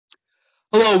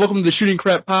Hello, welcome to the Shooting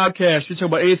Crap Podcast. We talk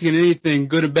about anything and anything,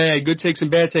 good and bad, good takes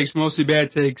and bad takes, mostly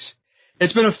bad takes.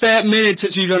 It's been a fat minute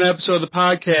since we've done an episode of the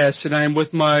podcast, and I'm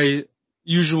with my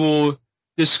usual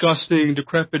disgusting,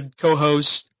 decrepit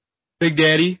co-host, Big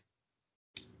Daddy.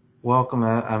 Welcome.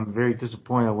 I'm very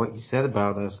disappointed in what you said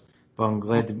about us, but I'm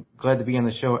glad to be on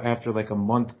the show after like a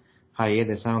month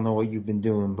hiatus. I don't know what you've been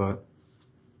doing, but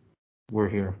we're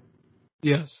here.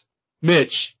 Yes.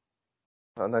 Mitch.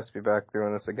 Nice to be back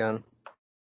doing this again.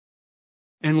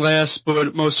 And last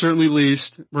but most certainly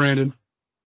least, Brandon.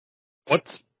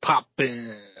 What's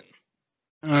poppin'?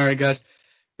 All right, guys.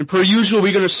 And per usual,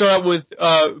 we're going to start with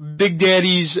Big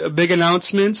Daddy's big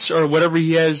announcements or whatever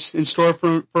he has in store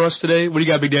for us today. What do you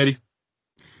got, Big Daddy?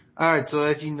 All right, so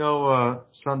as you know,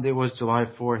 Sunday was July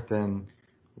 4th and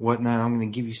whatnot. I'm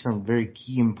going to give you some very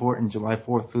key, important July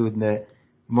 4th food that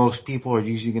most people are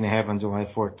usually going to have on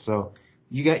July 4th. So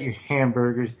you got your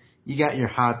hamburgers, you got your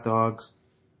hot dogs,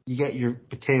 you got your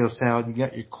potato salad, you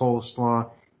got your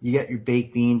coleslaw, you got your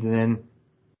baked beans, and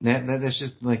then that's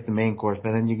just like the main course.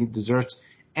 But then you get desserts,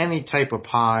 any type of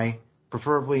pie,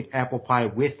 preferably apple pie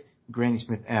with Granny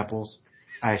Smith apples,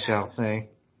 I shall say.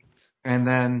 And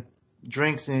then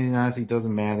drinks, and honestly,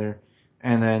 doesn't matter.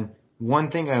 And then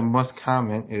one thing I must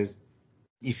comment is,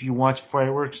 if you watch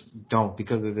fireworks, don't,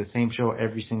 because they're the same show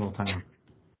every single time.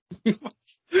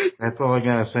 That's all I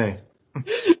gotta say.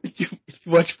 If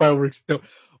you watch fireworks, don't.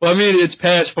 Well, I mean, it's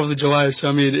past 4th of July, so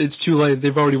I mean, it's too late.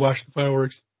 They've already watched the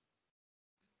fireworks.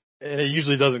 And it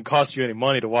usually doesn't cost you any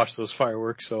money to watch those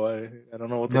fireworks, so I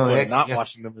don't know what the point of not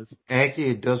watching them is.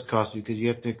 Actually, it does cost you because you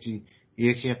actually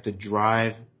have to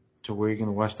drive to where you're going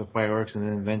to watch the fireworks, and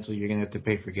then eventually you're going to have to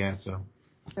pay for gas. So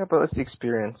Yeah, but that's the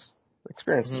experience. The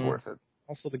experience is worth it.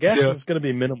 Also, the gas is going to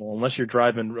be minimal unless you're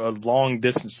driving a long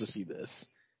distance to see this.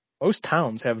 Most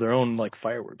towns have their own,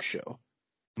 fireworks show.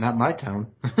 Not my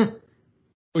town.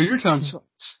 Well, your town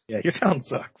sucks. Yeah, your town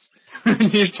sucks.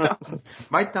 Your town.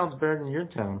 My town's better than your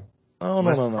town. Oh,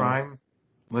 less crime,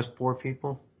 less poor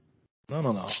people.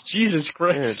 No. Jesus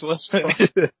Christ. Not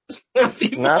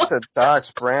to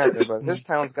dox Brandon, but his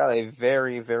town's got a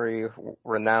very, very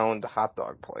renowned hot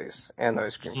dog place and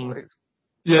ice cream place.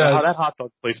 Yeah. That hot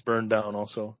dog place burned down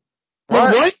also.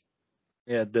 What?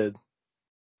 Yeah, it did.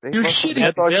 You're shitting. They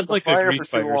had a grease for too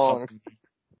fire or long. something.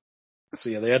 So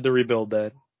yeah, they had to rebuild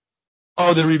that.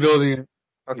 Oh, they're rebuilding it.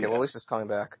 Okay, well at least it's coming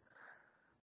back.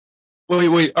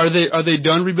 Wait. Are they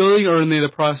done rebuilding, or are they in the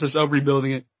process of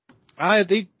rebuilding it?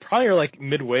 They probably are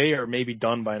midway or maybe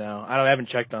done by now. I haven't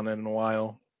checked on it in a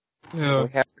while. Yeah. We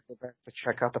have to go back to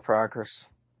check out the progress.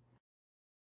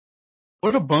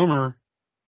 What a bummer.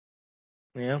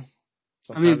 Yeah.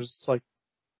 Sometimes it's like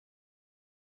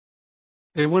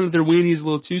they wanted their weenies a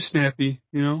little too snappy,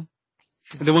 you know?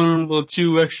 They wanted them a little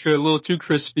too extra, a little too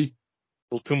crispy.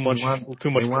 a little too much.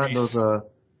 They want grease. those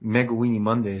Mega Weenie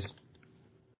Mondays.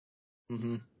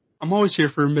 Mm-hmm. I'm always here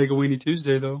for Mega Weenie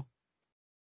Tuesday, though.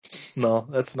 No,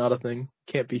 that's not a thing.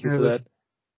 Can't be here for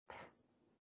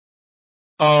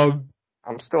that.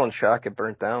 I'm still in shock it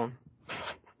burnt down.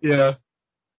 Yeah.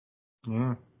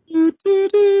 Yeah. Big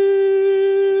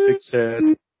sad.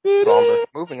 Bummer.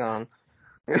 Moving on.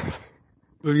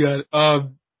 We got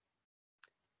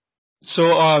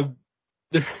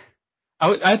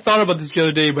I thought about this the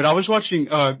other day, but I was watching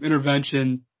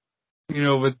Intervention, you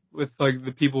know, with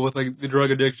the people with the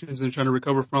drug addictions and trying to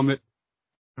recover from it,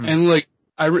 and it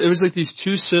was these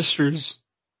two sisters,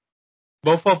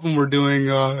 both of them were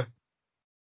doing I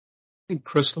think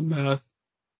crystal meth,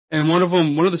 and one of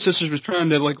the sisters was trying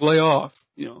to lay off,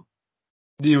 do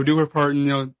her part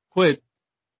and quit.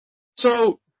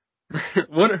 So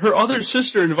her other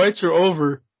sister invites her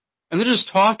over, and they're just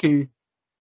talking,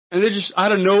 and they just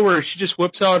out of nowhere she just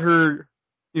whips out her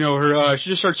she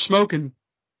just starts smoking,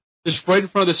 just right in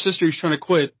front of the sister who's trying to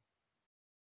quit.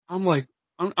 I'm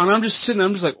just sitting,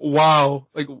 I'm just like, wow,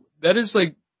 that is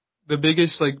the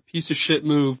biggest piece of shit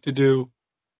move to do,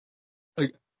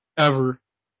 ever.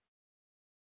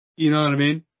 You know what I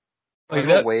mean?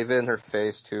 That wave it in her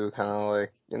face too, kind of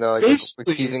like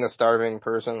teasing a starving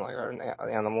person, or an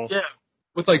animal. Yeah,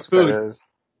 with food.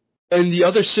 And the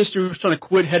other sister who was trying to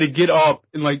quit had to get up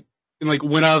and went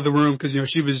out of the room because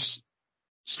she was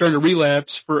starting to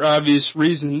relapse for obvious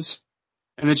reasons.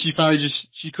 And then she finally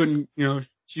she couldn't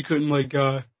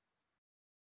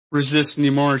resist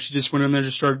anymore. She just went in there and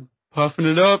just started puffing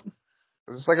it up.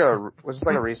 Was this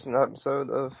a recent episode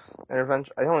of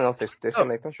Intervention? I don't know if they still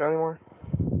make the show anymore.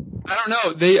 I don't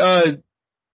know. They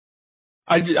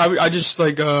I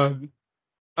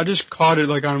just caught it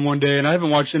on one day, and I haven't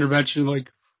watched Intervention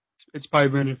it's probably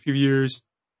been a few years.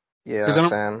 Yeah, I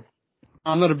don't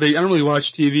really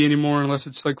watch TV anymore unless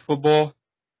it's football.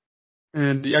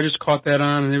 And I just caught that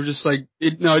on, and it was just like,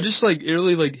 it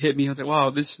really like hit me. I was like,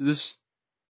 wow,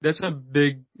 that's a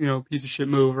big, piece of shit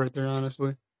move right there,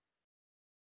 honestly.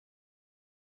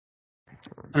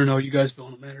 I don't know how you guys feel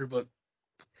on the matter, but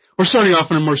we're starting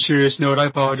off on a more serious note. I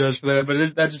apologize for that, but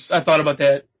I thought about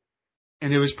that,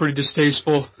 and it was pretty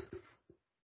distasteful,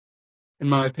 in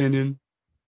my opinion.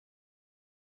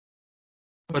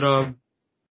 But,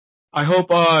 I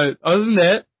hope, other than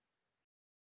that,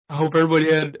 I hope everybody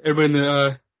in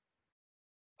the,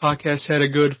 podcast had a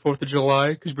good 4th of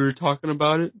July, because we were talking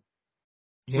about it.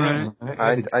 Yeah,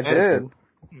 right? I did.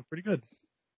 Pretty good.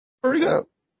 Pretty good.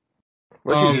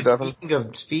 What did you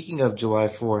do, Speaking of July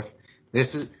 4th,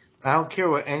 I don't care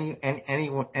what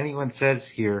anyone says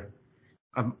here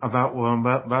about what I'm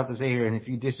about to say here, and if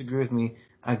you disagree with me,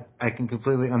 I can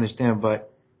completely understand.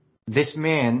 But this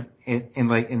man in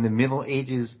the Middle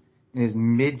Ages, in his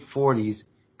mid-40s,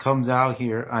 comes out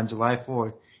here on July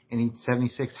 4th and eats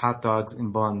 76 hot dogs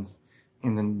and buns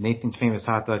in the Nathan's Famous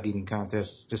Hot Dog Eating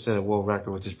Contest, just set a world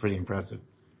record, which is pretty impressive.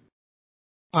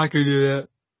 I could do that.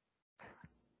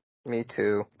 Me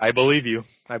too. I believe you.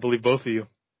 I believe both of you.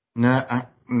 No.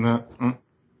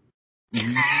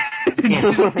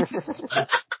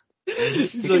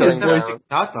 He's like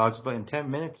hot dogs, but in 10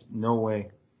 minutes, no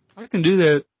way. I can do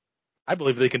that. I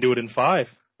believe they can do it in 5.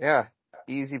 Yeah,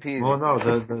 easy peasy. Well, no,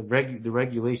 the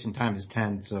regulation time is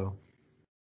 10, so.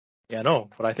 Yeah, no,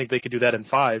 but I think they could do that in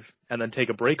 5 and then take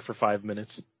a break for 5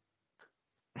 minutes.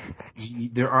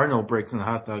 There are no breaks in the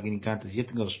hot dog eating contest. You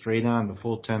have to go straight on the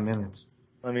full 10 minutes.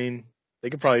 I mean, they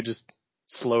could probably just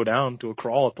slow down to a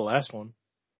crawl at the last one.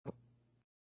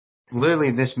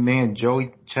 Literally, this man,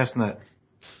 Joey Chestnut,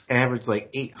 averaged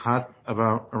like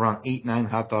around 8-9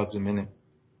 hot dogs a minute.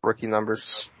 Rookie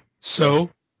numbers. So?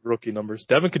 Rookie numbers.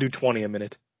 Devin could do 20 a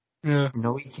minute. Yeah.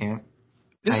 No, he can't.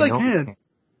 Yes, I can.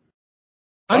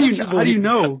 How do you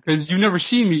know? Because you've never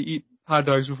seen me eat hot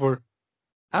dogs before.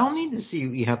 I don't need to see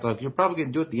you eat hot dogs. You're probably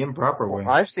going to do it the improper way.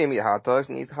 I've seen him eat hot dogs,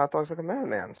 and he eats hot dogs like a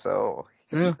madman, so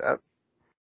he can eat that.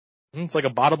 It's like a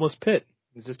bottomless pit.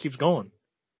 It just keeps going.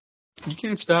 You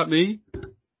can't stop me.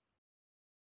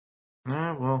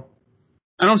 Well.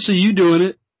 I don't see you doing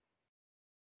it.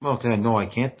 Well, because I know I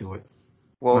can't do it.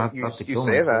 Well, you say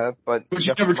that, but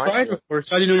you've never tried before,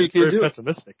 so how do you know you can't do it?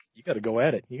 Pessimistic. You got to go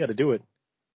at it. You got to do it.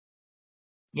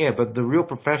 Yeah, but the real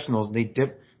professionals, they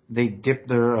dip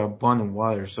their bun in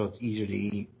water, so it's easier to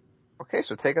eat. Okay,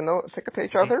 so take a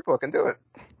page out of their book and do it.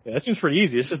 Yeah, that seems pretty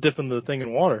easy. It's just dipping the thing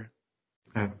in water.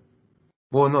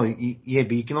 Well, no, but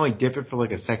you can only dip it for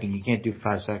like a second. You can't do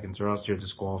 5 seconds, or else you're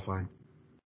disqualified.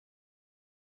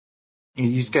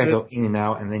 You just gotta go in and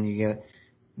out, and then you get.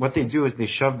 What they do is they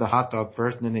shove the hot dog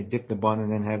first, and then they dip the bun,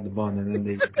 and then have the bun, and then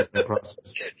they repeat the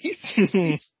process.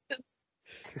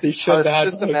 They shove the hot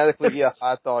dog systematically eat a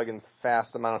hot dog in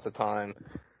fast amounts of time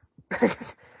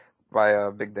by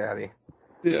Big Daddy.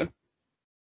 Yeah.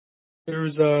 There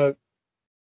was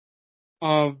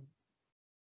on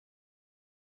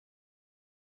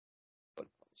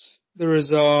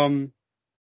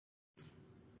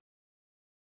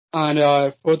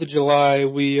 4th of July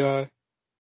we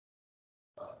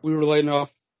were lighting off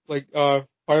like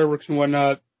fireworks and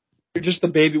whatnot. Just the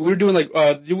baby. We were doing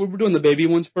the baby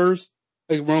ones first,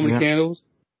 like Roman candles.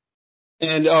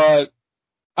 And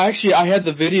actually I had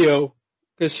the video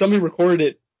because somebody recorded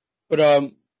it, but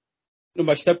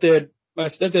my stepdad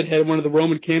had one of the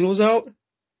Roman candles out.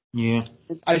 Yeah.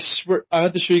 I swear I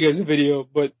have to show you guys the video,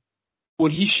 but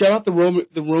when he shot out the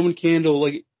Roman candle,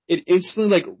 like it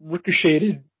instantly like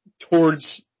ricocheted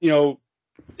towards, it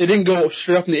didn't go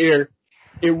straight up in the air.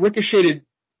 It ricocheted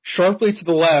sharply to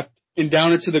the left and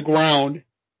down into the ground.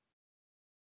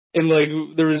 And like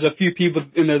there was a few people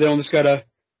in there that almost got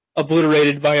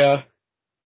obliterated by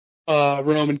a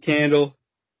Roman candle.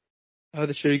 I have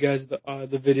to show you guys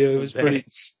the video. It was pretty.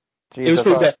 Jeez, it was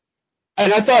pretty bad.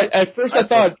 And I thought at first I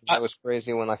thought that was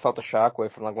crazy when I felt the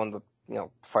shockwave from like one of the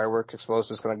fireworks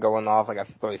explosives kind of going off. Like I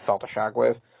really felt a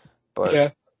shockwave, but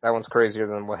that one's crazier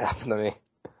than what happened to me.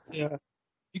 Yeah,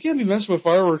 you can't be messing with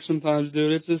fireworks sometimes,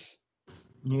 dude. It's just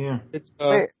It's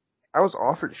hey, I was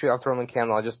offered to shoot off the Roman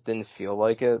candle. I just didn't feel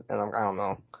like it, and I don't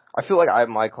know. I feel like I have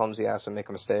my clumsy ass and make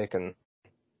a mistake, and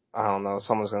I don't know.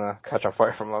 Someone's gonna catch on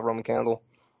fire from a Roman candle.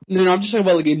 No, I'm just talking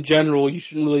about like in general. You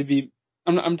shouldn't really be.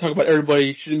 I'm talking about everybody.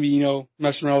 You shouldn't be,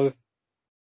 messing around with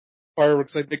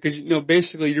fireworks like that because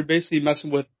basically you're messing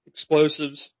with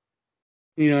explosives.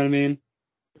 You know what I mean?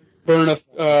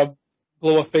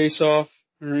 Blow a face off,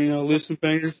 or lose some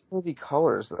fingers. Pretty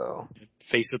colors though.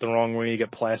 Face it the wrong way, you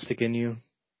get plastic in you.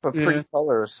 But pretty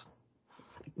colors.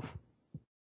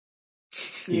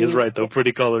 He is right though.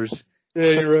 Pretty colors.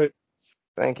 Yeah, you're right.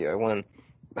 Thank you. I win.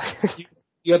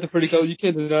 You got the pretty color. You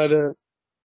can't deny that.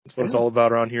 That's what it's all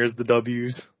about around here is the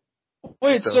W's.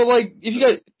 Wait, so like, if you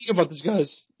guys think about this,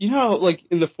 guys, you know how like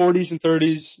in the 40s and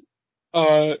 30s,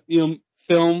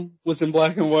 film was in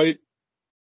black and white.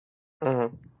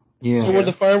 Mm-hmm. Yeah. So were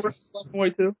the fireworks in black and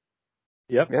white too?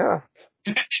 Yep. Yeah.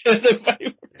 The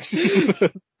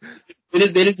fireworks. They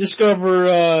didn't discover.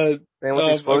 And with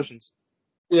the explosions.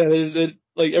 Yeah,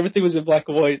 like everything was in black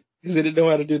and white because they didn't know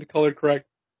how to do the color correct.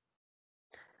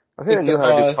 I think they knew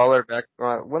how to do color back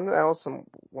when the Alice in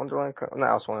Wonderland, not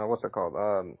Alice in Wonderland, what's it called?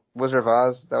 Wizard of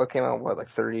Oz. That came out what, like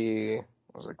 30?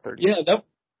 Was like 30. Yeah,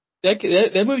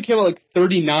 that movie came out like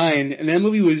 39, and that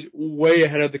movie was way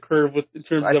ahead of the curve in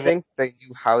terms of. I think they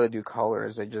knew how to do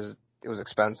colors. It was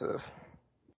expensive.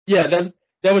 Yeah,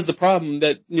 that was the problem.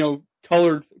 That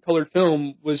colored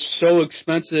film was so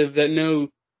expensive that no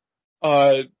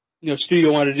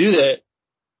studio wanted to do that.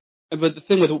 But the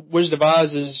thing with Wizard of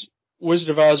Oz is Wizard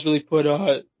of Oz really put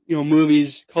colored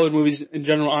movies in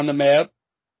general on the map.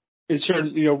 It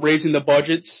started raising the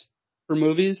budgets for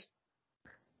movies.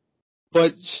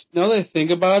 But now that I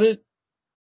think about it,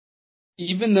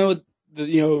 even though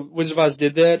Wizard of Oz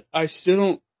did that, I still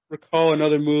don't recall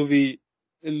another movie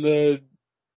in the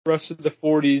rest of the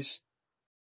 40s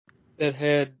that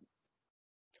had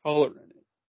color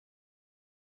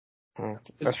in it.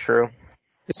 That's true.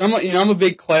 Because I'm a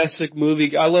big classic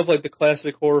movie. I love like the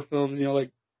classic horror films.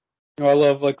 I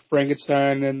love like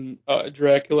Frankenstein and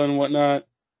Dracula and whatnot.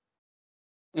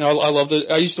 I love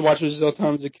I used to watch those all the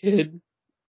time as a kid.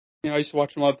 I used to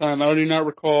watch them all the time. I do not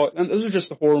recall. And those are just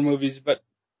the horror movies, but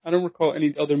I don't recall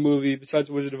any other movie besides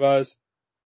Wizard of Oz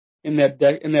in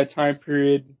that time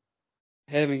period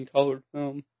having colored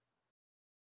film.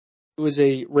 It was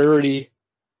a rarity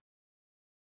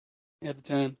at the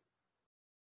time.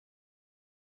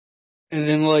 And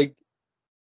then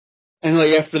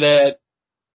after that,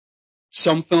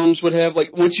 some films would have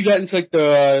once you got into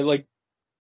the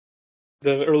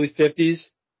early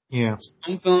 50s. Yeah.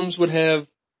 Some films would have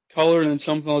color, and then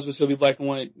some films would still be black and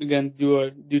white. Again,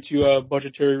 due to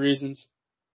budgetary reasons.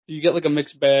 You get like a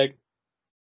mixed bag.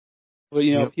 But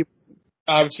people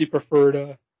obviously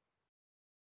preferred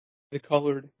the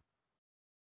colored.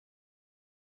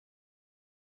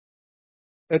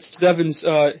 That's Devin's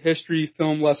history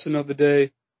film lesson of the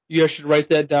day. You guys should write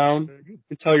that down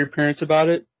and tell your parents about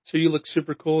it, so you look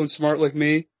super cool and smart like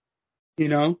me.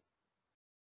 Can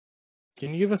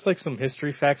you give us some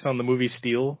history facts on the movie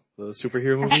Steel, the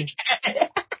superhero movie?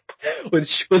 with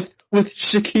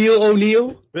Shaquille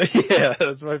O'Neal? Yeah,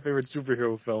 that's my favorite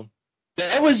superhero film.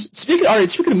 That was speaking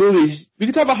of movies, we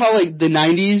could talk about how the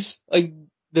 90s,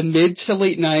 the mid to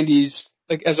late 90s,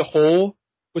 as a whole,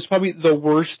 was probably the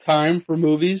worst time for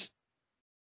movies.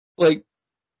 And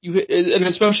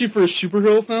especially for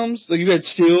superhero films. You had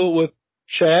Steel with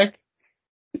Shaq.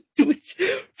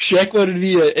 Shaq wanted to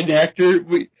be an actor.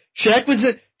 Shaq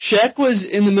was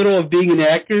in the middle of being an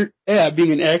actor. Yeah,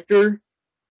 being an actor,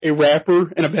 a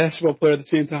rapper, and a basketball player at the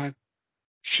same time.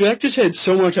 Shaq just had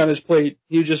so much on his plate.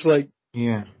 He was just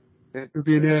yeah.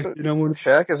 Be an actor.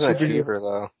 Shaq is an achiever,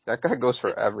 though. That guy goes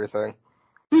for everything.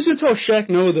 Who's gonna tell Shaq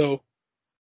no, though?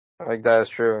 That is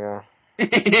true, yeah.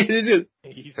 He's a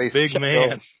big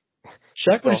man.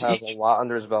 Shaq still has a lot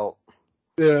under his belt.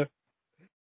 Yeah.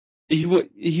 He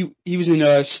was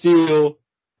in Steel,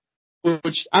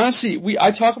 which honestly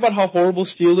I talk about how horrible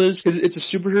Steel is because it's a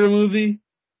superhero movie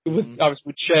obviously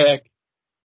with Shaq.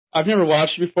 I've never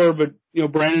watched it before, but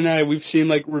Brandon and I, we've seen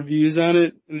reviews on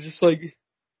it, and it's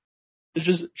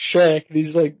just Shaq, and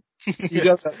he's got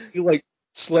that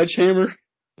sledgehammer.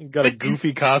 He's got a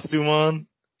goofy costume on.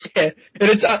 Yeah, and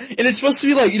it's supposed to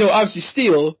be obviously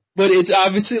steel, but it's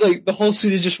obviously the whole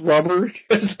suit is just rubber.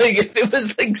 Because if it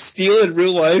was steel in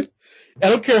real life, I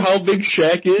don't care how big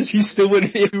Shaq is, he still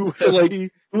wouldn't be able to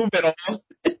move at all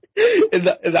in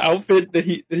the outfit that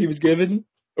he was given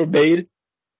or made.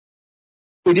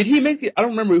 Wait, did he make I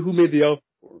don't remember who made the outfit.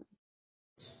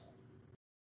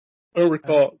 I don't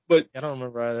recall, but I don't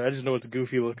remember either. I just know it's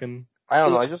goofy looking. I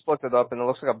don't know. I just looked it up, and it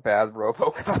looks like a bad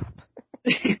RoboCop.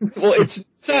 Well, it's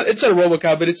not a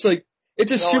RoboCop, but it's a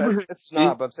super. It's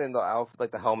not, but I'm saying the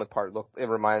outfit, the helmet part it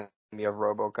reminded me of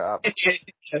RoboCop.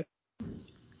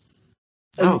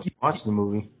 Oh, watch the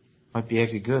movie. Might be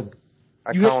actually good.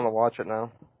 I kind of want to watch it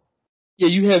now. Yeah,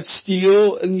 you have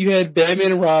Steel, and you had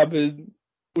Batman and Robin,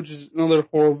 which is another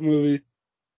horror movie.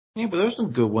 Yeah, but there's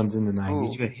some good ones in the 90s.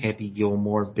 Ooh. You got Happy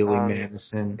Gilmore, Billy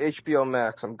Madison. HBO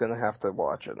Max, I'm going to have to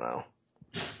watch it now.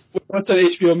 What's on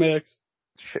HBO Max?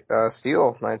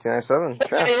 Steel, 1997.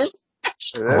 Check.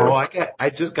 Oh, I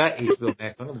just got HBO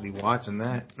Max. I'm going to be watching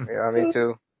that. Yeah, me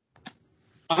too.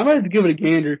 I might have to give it a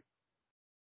gander.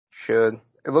 Should.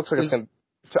 It looks like it's gonna.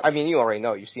 I mean, you already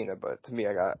know, you've seen it, but to me,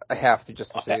 I have to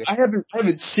just to see it. I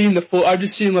haven't seen the full. I've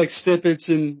just seen like snippets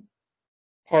and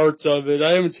parts of it.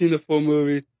 I haven't seen the full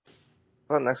movie.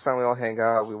 But next time we all hang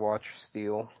out, we watch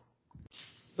Steel.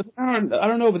 But I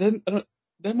don't know. But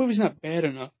that movie's not bad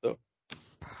enough though.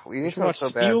 We need to watch so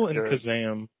Steel bad. and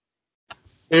Kazam.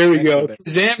 There we go.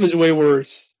 Kazam is way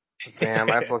worse. Kazam,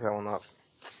 I have to look that one up.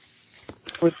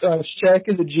 With Shaq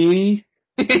as a genie.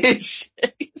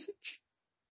 Shaq is a genie.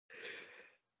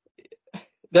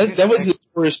 That was the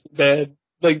worst bad.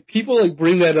 Like people like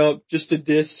bring that up just to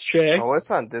diss Shaq. Oh,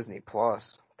 it's on Disney Plus.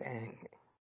 Dang.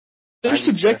 They're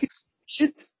subjecting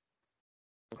shit.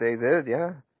 They did,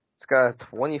 yeah. It's got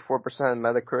 24%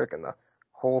 Metacritic and a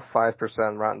whole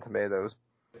 5% Rotten Tomatoes.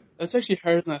 That's actually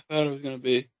higher than I thought it was gonna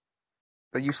be.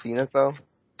 But you've seen it though?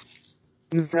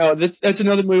 No, that's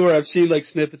another movie where I've seen like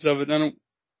snippets of it. And I don't.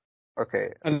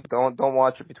 Okay, don't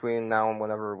watch it between now and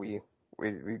whenever we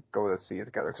go to see it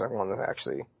together because I want to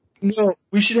actually. No,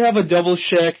 we should have a double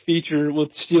Shaq feature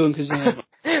with Steel and Kazam.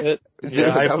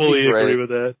 Yeah, I fully agree with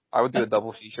that. I would do a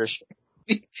double feature.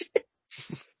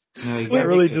 I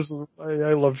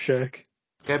love Shaq.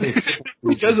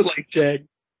 Who doesn't like Shaq?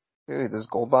 Dude, this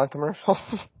Gold Bond commercial.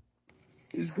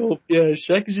 He's gold. Yeah,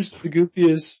 Shaq is just the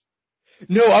goofiest.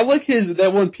 No, I like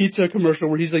that one pizza commercial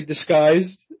where he's like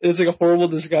disguised. It's like a horrible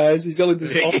disguise. He's got like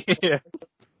this. Yeah.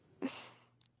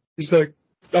 He's like,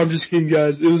 I'm just kidding,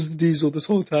 guys. It was Diesel this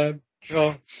whole time.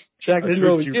 Oh, Shaq didn't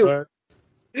know it was you.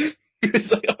 He was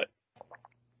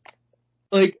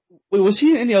like, wait, was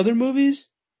he in any other movies?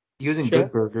 He was in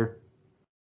Good Burger.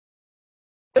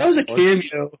 That was a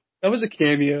cameo.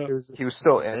 He was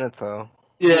still in it though.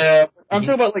 Yeah, I'm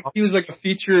talking about like he was like a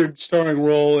featured starring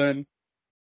role in.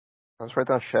 Let's write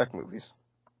down Shaq movies.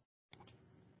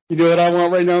 You know what I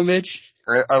want right now, Mitch?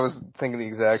 I was thinking the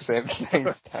exact same thing.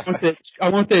 I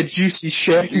want that juicy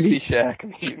Shaq. Juicy Shaq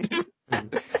meat.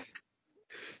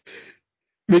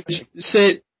 Mitch,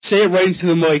 say it right into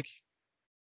the mic.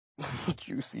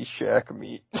 Juicy Shaq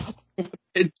meat.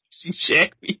 Juicy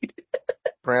Shaq meat.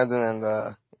 Brandon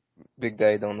and Big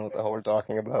Day don't know what the hell we're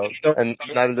talking about, and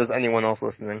neither does anyone else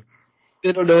listening.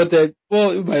 They don't know what that.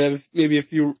 Well, we might have maybe a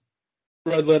few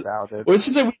Red Letter. Well, it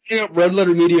seems like we hang up Red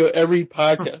Letter Media every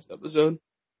podcast episode.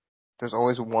 There's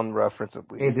always one reference at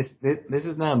least. Hey, this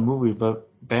is not a movie, but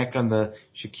back on the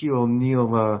Shaquille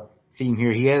O'Neal theme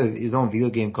here, he had his own video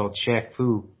game called Shaq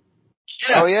Fu.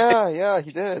 Yeah. Oh yeah,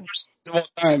 he did. Of all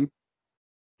time.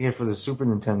 Yeah, for the Super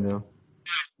Nintendo.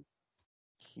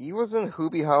 He was in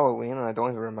Hubie Halloween, and I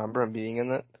don't even remember him being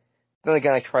in it. Then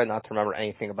again, I tried not to remember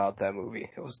anything about that movie.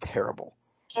 It was terrible.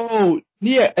 Oh,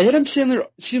 yeah, Adam Sandler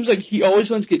seems like he always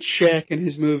wants to get Shaq in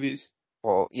his movies.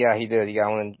 Well, yeah, he did. He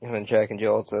got one in him and Jack and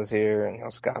Jill, it says here, and he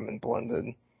also got him in Blended.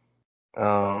 Is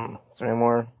there any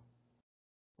more?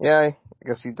 Yeah, I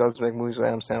guess he does make movies with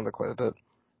Adam Sandler quite a bit.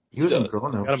 He was in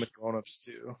Grown Ups. Got him in Grown Ups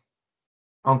too.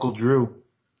 Uncle Drew.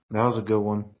 That was a good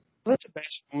one. Well, that's a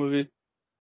basketball movie.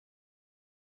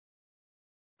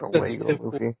 The Lego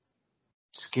movie.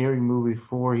 Scary Movie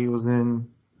 4 he was in.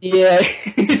 Yeah.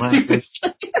 he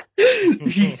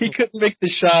couldn't make the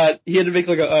shot. He had to make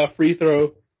like a free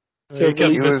throw. So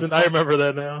I remember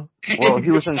that now. Well,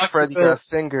 he was in Freddy Got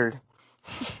Fingered.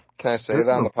 Can I say that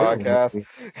on the podcast?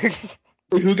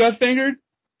 Who got fingered?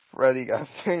 Freddy Got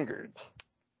Fingered.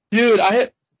 Dude,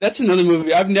 that's another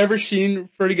movie. I've never seen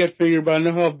Freddy Got Fingered, but I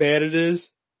know how bad it is.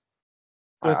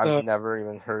 I've never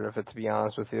even heard of it, to be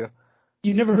honest with you.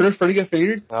 You've never heard of Freddy Got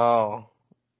Fingered? Oh.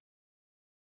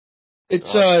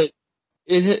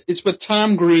 It's with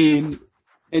Tom Green,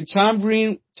 and Tom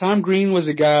Green was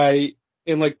a guy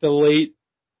in like the late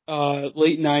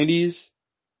 90s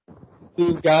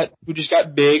who just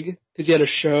got big because he had a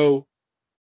show,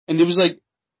 and it was like,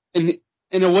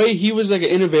 in a way he was like an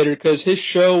innovator because his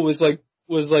show was like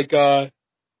a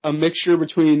mixture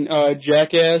between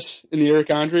Jackass and the Eric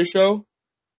Andre show,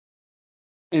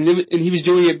 and he was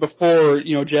doing it before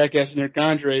Jackass and Eric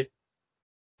Andre.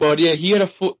 But yeah, he had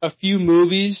a few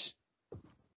movies.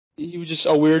 He was just a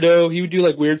weirdo. He would do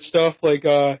like weird stuff, like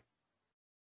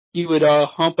he would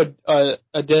hump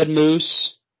a dead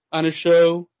moose on his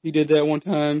show. He did that one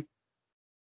time.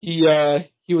 He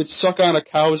would suck on a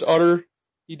cow's udder.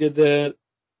 He did that.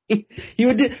 He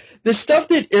would do the stuff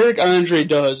that Eric Andre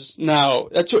does now.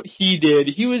 That's what he did.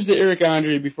 He was the Eric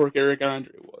Andre before Eric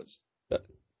Andre was.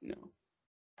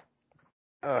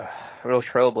 Real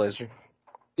trailblazer.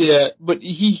 Yeah, but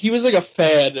he was like a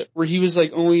fad where he was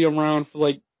like only around for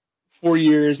like 4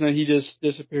 years and then he just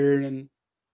disappeared and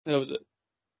that was it.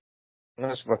 I'm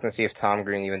just looking to see if Tom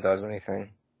Green even does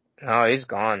anything. No, he's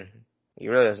gone. He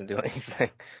really doesn't do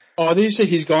anything. Oh, did you say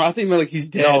he's gone? I think like he's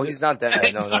dead. No, he's not dead.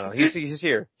 No. He's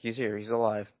here. He's here. He's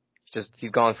alive.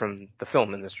 He's gone from the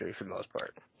film industry for the most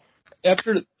part.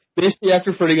 Basically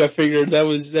after Freddy got figured, that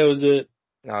was it.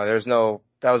 No,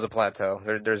 that was a plateau.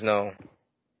 There's no,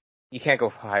 you can't go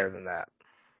higher than that.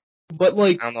 But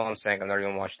like, I don't know what I'm saying. I've never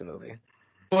even watched the movie.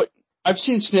 But I've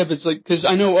seen snippets, like, cause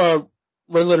I know,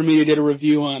 Red Letter Media did a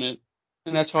review on it,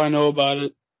 and that's how I know about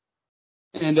it.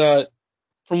 And,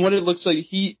 from what it looks like,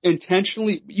 he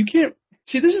intentionally, you can't,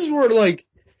 see, this is where, like,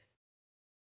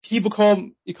 people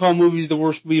call movies the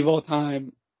worst movie of all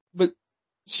time. But,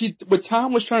 see, what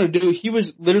Tom was trying to do, he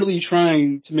was literally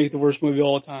trying to make the worst movie of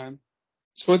all time.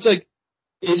 So it's like,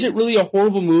 is it really a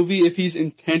horrible movie if he's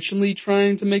intentionally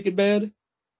trying to make it bad?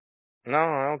 No,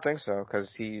 I don't think so,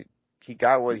 because he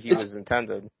got what he was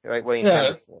intended. Like, what he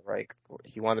intended for, right?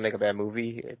 He wanted to make a bad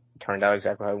movie. It turned out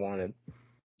exactly how he wanted.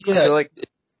 Yeah.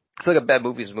 I feel like a bad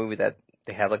movie is a movie that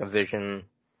they have, like, a vision,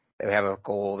 they have a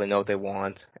goal, they know what they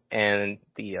want, and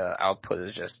the output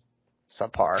is just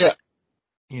subpar.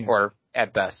 Yeah. Or,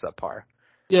 at best, subpar.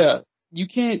 Yeah. You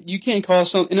can't call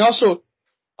something, and also,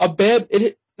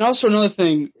 and also another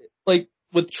thing, like,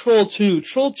 with Troll 2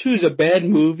 is a bad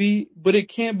movie, but it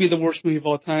can't be the worst movie of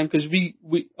all time, because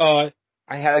I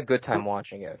had a good time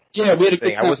watching it. Yeah, we had a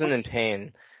good time. I wasn't in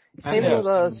pain. Same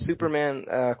with Superman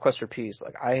Quest for Peace.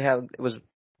 Like,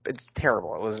 it's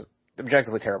terrible. It was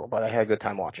objectively terrible, but I had a good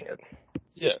time watching it.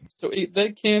 Yeah, so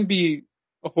that can be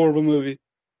a horrible movie,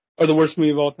 or the worst movie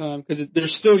of all time, because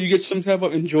there's still, you get some type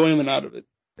of enjoyment out of it.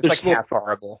 It's like half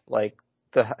horrible. Like,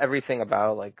 everything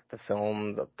about, like, the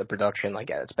film, the production, like,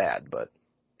 yeah, it's bad, but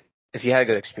if you had a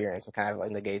good experience, it kind of,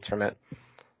 like, negates from it,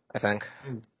 I think.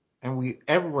 And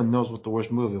everyone knows what the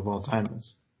worst movie of all time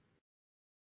is.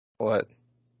 What?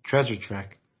 Treasure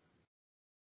Trek.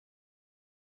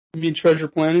 You mean Treasure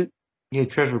Planet? Yeah,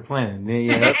 Treasure Planet.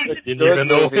 Yeah, that's a good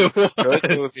movie.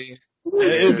 Good movie.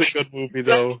 It is a good movie,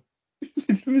 though. No,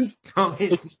 it's not.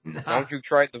 Don't you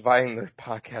try dividing the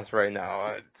podcast right now?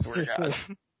 I swear to God.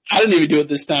 I didn't even do it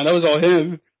this time. That was all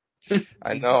him.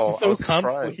 I know.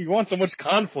 He wants so much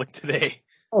conflict today.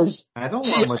 I don't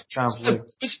want much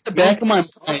conflict. It's in the back of my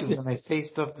mind. When I say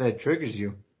stuff that triggers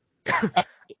you.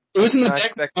 It was in the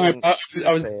back of my mind.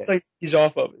 I was like, he's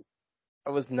off of it. I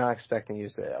was not expecting you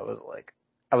to say it.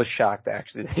 I was shocked,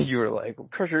 actually, that you were like,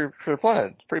 Treasure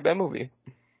Planet, it's a pretty bad movie.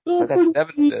 So that's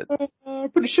evidence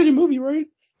it. Pretty shitty movie, right?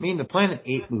 I mean, the Planet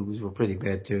 8 movies were pretty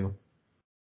bad, too.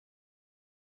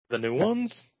 The new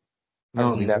ones?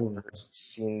 No, I've never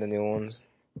seen the new ones.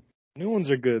 New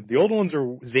ones are good. The old ones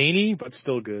are zany, but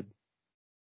still good.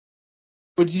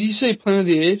 But did you say Planet of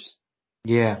the Apes?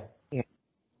 Yeah.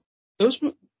 Those,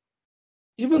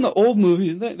 even the old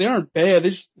movies, they aren't bad. They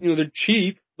just, they're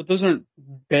cheap, but those aren't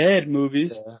bad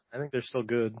movies. Yeah, I think they're still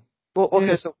good. Well,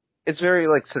 okay, so it's very,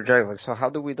 like, subjective. So how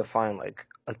do we define, like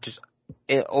just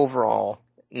overall,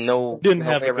 didn't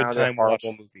have a good time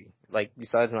horrible movie? Like,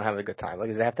 besides not having a good time, like,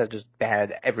 does it have to have just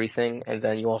bad everything, and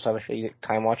then you also have a shitty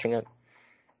time watching it?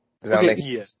 Does that make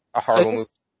a horrible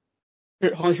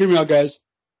movie? Hear me out, guys.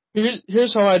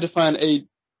 Here's how I define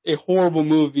a horrible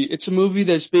movie. It's a movie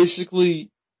that's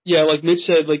basically, like Mitch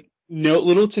said, like,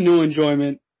 little to no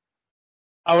enjoyment.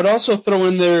 I would also throw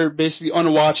in there basically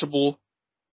unwatchable,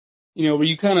 where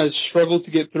you kind of struggle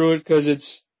to get through it because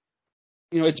it's,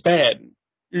 it's bad.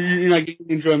 You're not getting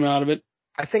enjoyment out of it.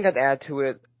 I think I'd add to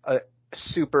it a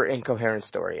super incoherent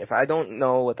story. If I don't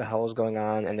know what the hell is going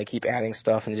on and they keep adding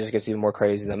stuff and it just gets even more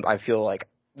crazy, then I feel like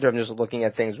I'm just looking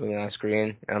at things moving on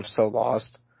screen and I'm so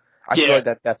lost. I feel like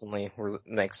that definitely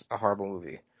makes a horrible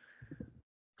movie.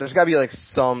 There's gotta be, like,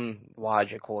 some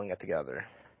logic holding it together.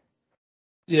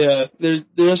 Yeah,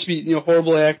 there has to be,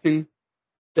 horrible acting,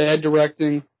 bad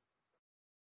directing.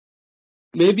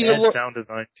 Maybe bad sound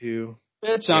design too.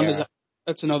 Bad sound design.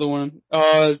 That's another one.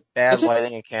 Bad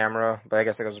lighting and camera, but I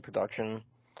guess it goes with production.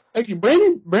 Actually,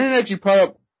 Brandon actually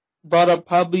brought up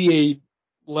probably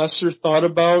a lesser thought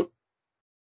about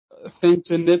thing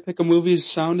to nitpick a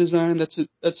movie's sound design. That's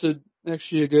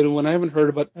actually a good one. I haven't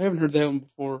heard that one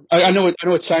before. I know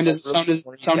what sound design is.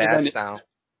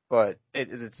 But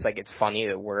it's like, it's funny,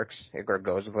 it works, it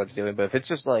goes with what it's doing. But if it's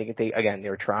just like they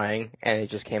were trying and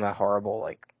it just came out horrible,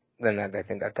 like, then I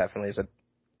think that definitely is a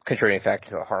contributing factor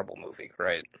to a horrible movie,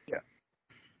 right? Yeah.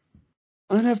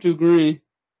 I'd have to agree.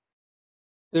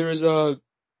 There is I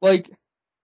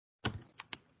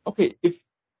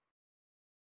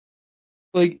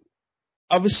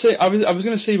was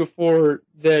gonna say before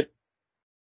that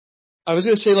I was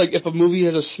gonna say, like, if a movie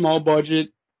has a small budget,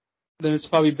 then it's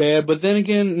probably bad. But then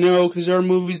again, no, because there are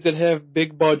movies that have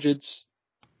big budgets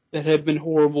that had been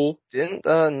horrible. Didn't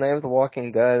Night of the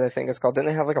Walking Dead, I think it's called, didn't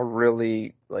they have like a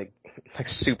really like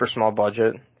super small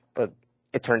budget, but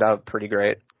it turned out pretty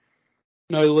great?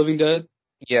 Night of the Living Dead.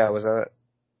 Yeah, was that?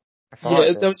 I thought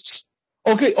Yeah, that was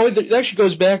okay. Oh, that actually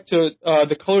goes back to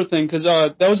the color thing because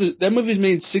that movie was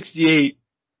made in '68.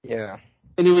 Yeah.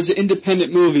 And it was an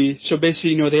independent movie, so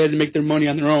basically, they had to make their money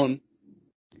on their own.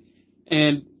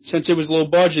 And since it was low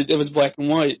budget, it was black and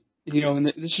white. And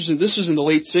this was in the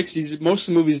late '60s. Most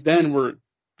of the movies then were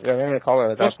they're in color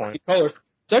at that point. Color.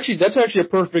 That's actually a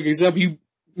perfect example.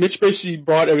 Mitch basically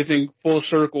brought everything full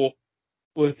circle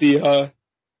with the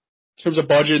in terms of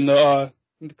budget and the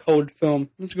colored film.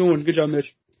 That's a good one. Good job,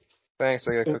 Mitch. Thanks.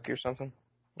 So you got a cookie or something?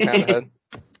 Pat ahead.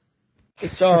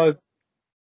 It's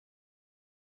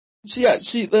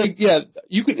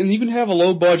you can have a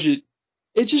low budget.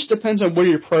 It just depends on where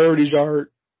your priorities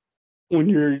are when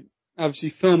you're obviously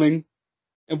filming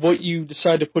and what you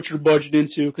decide to put your budget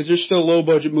into, because there's still low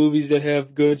budget movies that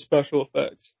have good special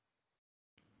effects.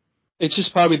 It's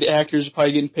just probably the actors are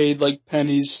probably getting paid like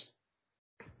pennies.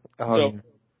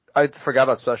 I forgot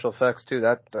about special effects too.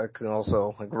 That can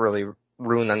also like really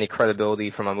ruin any credibility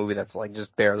from a movie that's like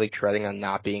just barely treading on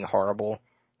not being horrible.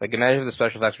 Like, imagine if the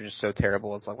special effects were just so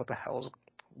terrible. It's like, what the hell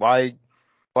why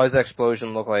does the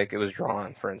explosion look like it was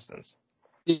drawn, for instance?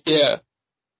 Yeah.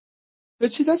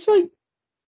 But see, that's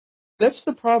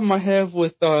the problem I have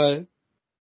with the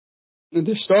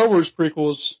Star Wars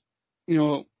prequels,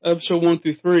 episode 1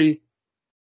 through 3,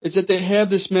 is that they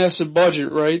have this massive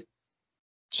budget, right?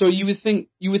 So you would think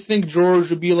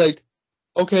George would be like,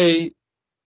 okay,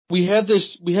 we have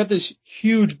this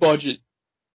huge budget.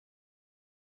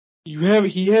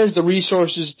 He has the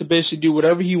resources to basically do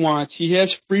whatever he wants. He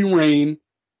has free reign.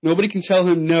 Nobody can tell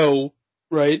him no,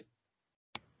 right?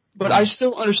 But I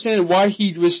still understand why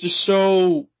he was just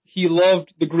he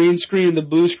loved the green screen and the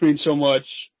blue screen so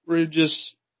much. Where it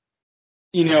just,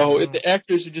 if the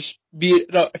actors would just be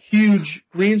in a huge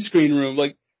green screen room,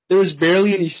 like there was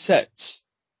barely any sets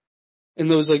in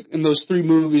those three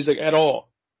movies, like at all.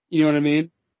 You know what I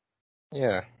mean?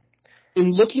 Yeah.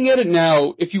 And looking at it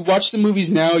now, if you watch the movies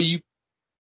now, you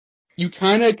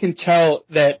kind of can tell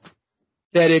that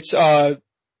it's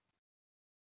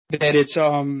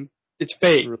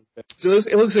fake. So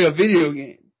it looks like a video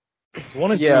game.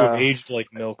 One and two have aged like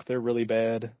milk. They're really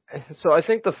bad. So I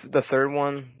think the third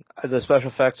one, the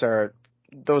special effects are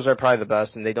probably the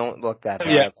best, and they don't look that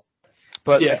bad. Yeah.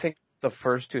 But I think the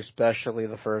first two, especially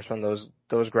the first one, those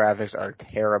graphics are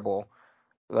terrible.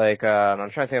 Like, I'm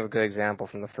trying to think of a good example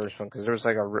from the first one, because there was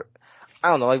like I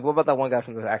don't know, like, what about that one guy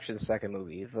from the second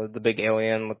movie? The big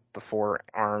alien with the 4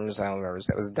 arms, I don't remember,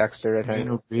 it was Dexter, I think.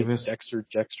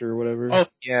 Dexter, or whatever. Oh,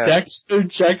 yeah.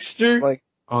 Dexter? Like,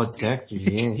 Dexter,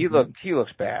 yeah. He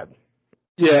looks bad.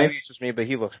 Yeah. Maybe it's just me, but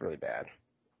he looks really bad.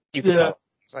 You can tell.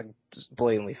 It's like, just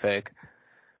blatantly fake.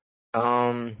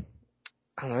 I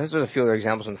don't know, there's a few other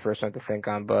examples from the first one I have to think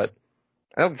on, but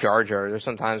I know Jar Jar, there's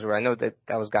some times where I know that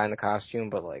was a guy in the costume,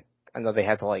 but like, I know they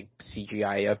had to like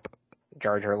CGI up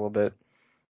Jar Jar a little bit.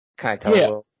 Kind of tell a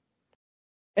little.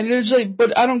 And there's like, but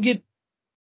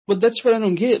that's what I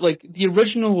don't get. Like, the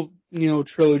original,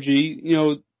 trilogy,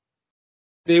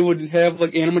 they would have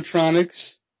like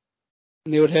animatronics,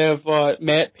 and they would have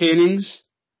matte paintings,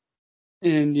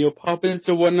 and, puppets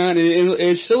and whatnot, and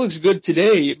it still looks good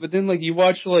today, but then like, you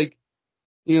watch like,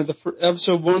 the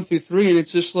episode 1 through 3, and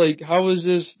it's just like, how is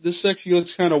this? This actually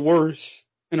looks kind of worse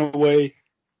in a way.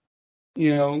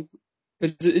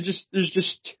 There's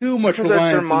just too much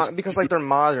reliance. Because like they're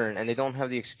modern, and they don't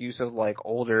have the excuse of like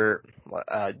older,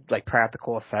 like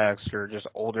practical effects or just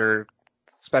older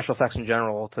special effects in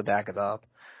general to back it up.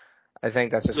 I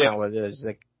think that's just kind of what it is.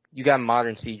 Like, you got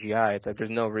modern CGI. It's like there's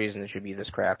no reason it should be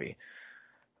this crappy.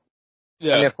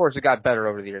 Yeah. I mean, of course, it got better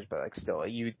over the years, but like still,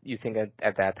 you think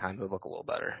at that time it would look a little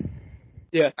better.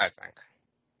 Yeah, I think.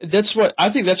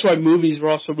 I think that's why movies were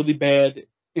also really bad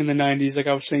in the 90s, like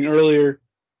I was saying earlier.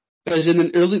 Because in the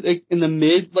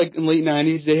late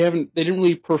 90s, they didn't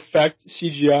really perfect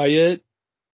CGI yet.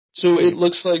 So it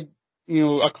looks like,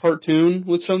 a cartoon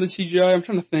with some of the CGI. I'm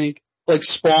trying to think. Like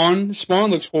Spawn.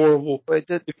 Spawn looks horrible. Wait,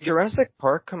 did Jurassic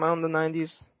Park come out in the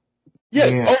 90s? Yeah.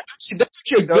 Oh, actually, that's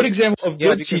actually a good example of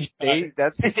good CGI.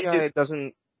 That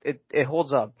CGI it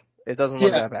holds up. It doesn't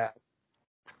look that bad.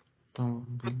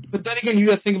 But then again, you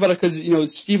got to think about it because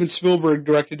Steven Spielberg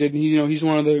directed it, and he's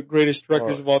one of the greatest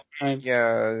directors of all time.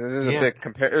 Yeah,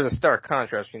 there's a stark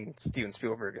contrast between Steven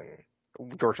Spielberg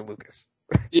and George Lucas.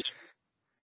 Yeah.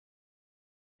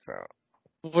 So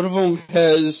one of them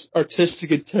has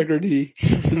artistic integrity,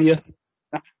 and the other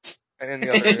and the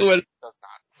other does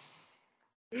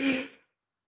not.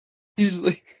 He's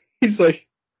like,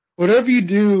 whatever you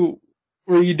do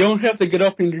where you don't have to get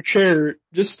up in your chair,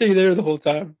 just stay there the whole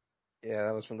time. Yeah,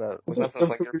 that was from that. Was that from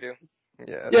the Flink review?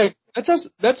 Yeah. Yeah,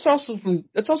 that's also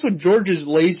George's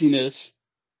laziness,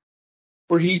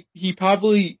 where he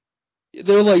probably,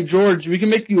 they're like, George, we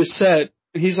can make you a set,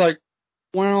 and he's like,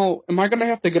 well, am I gonna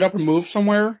have to get up and move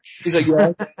somewhere? He's like,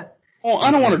 yeah. Oh,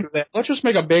 I don't want to do that. Let's just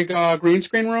make a big green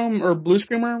screen room or blue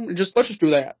screen room. Let's just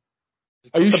do that.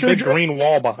 Are you Put sure? a big green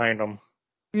wall behind him.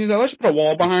 He's like, let's put a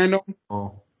wall behind them.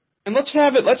 Oh. And let's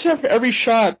have every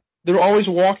shot, they're always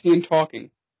walking and talking.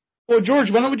 Well,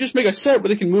 George, why don't we just make a set where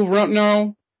they can move around?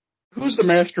 No. Who's the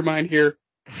mastermind here?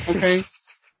 Okay.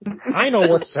 I know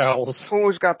what sells.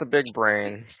 Who's got the big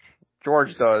brain?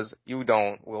 George does. You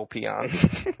don't, Lil Peon.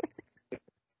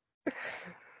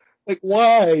 Like,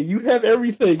 why? You have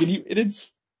everything, and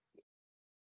it's...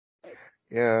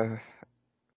 Yeah.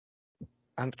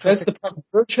 That's the problem.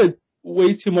 George had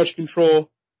way too much control.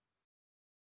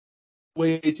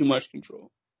 Way too much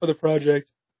control for the project.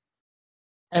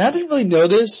 And I didn't really know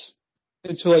this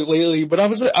until like lately, but I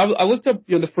looked up,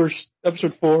 the first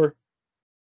episode 4,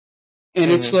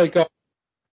 and it's like,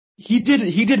 he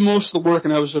did most of the work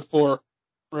in episode 4,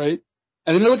 right?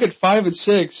 And then I look at 5 and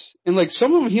 6, and like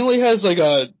some of them he only has like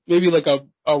maybe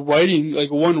a writing, like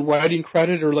one writing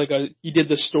credit, or like he did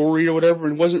the story or whatever,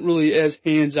 and wasn't really as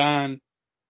hands on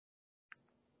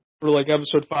for like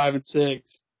episode 5 and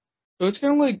 6. So it's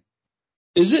kind of like,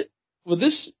 this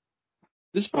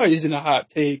probably isn't a hot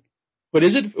take, but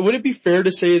would it be fair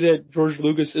to say that George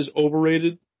Lucas is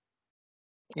overrated?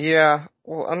 Yeah.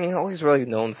 Well, I mean, all he's really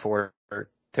known for,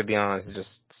 to be honest, is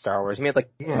just Star Wars. He made like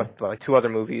 2 other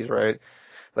movies, right?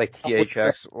 Like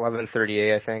THX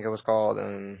 1138, I think it was called,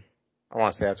 and I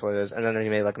want to say that's what it is. And then he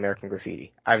made like American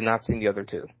Graffiti. I've not seen the other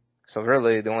 2. So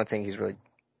really, the only thing he's really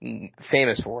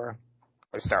famous for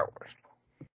is Star Wars.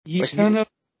 He's kind of...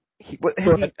 What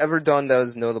has he ever done that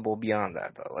was notable beyond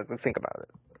that, though? Like, think about it.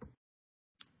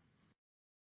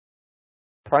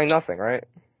 Probably nothing, right?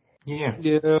 Yeah.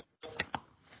 Yeah.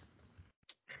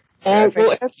 I think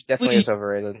well, he definitely is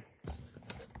overrated.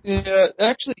 Yeah,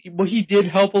 actually, well, he did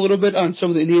help a little bit on some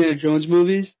of the Indiana Jones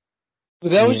movies, but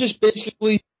that was just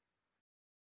basically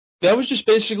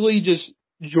just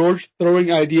George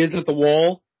throwing ideas at the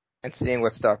wall and seeing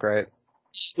what stuck, right?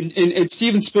 And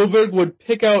Steven Spielberg would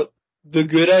pick out the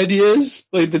good ideas,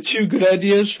 like the 2 good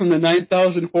ideas from the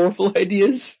 9,000 horrible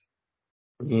ideas.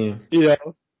 Yeah.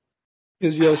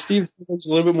 Because Steven Spielberg's a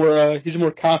little bit more. He's a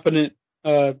more competent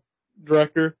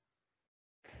director.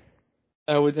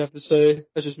 I would have to say.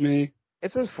 That's just me.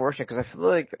 It's unfortunate because I feel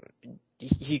like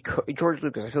George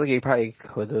Lucas, I feel like he probably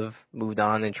could have moved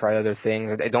on and tried other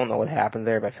things. I don't know what happened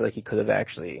there, but I feel like he could have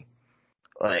actually,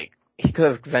 he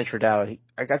could have ventured out.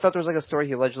 I thought there was like a story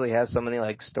he allegedly has so many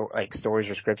stories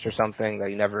or scripts or something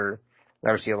that you never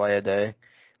see a light of day.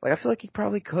 Like, I feel like he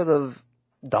probably could have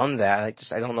done that.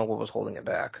 I don't know what was holding it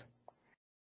back.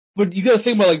 But you gotta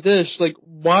think about it like this, like,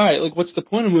 why? Like, what's the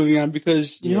point of moving on?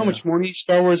 Because you know how much money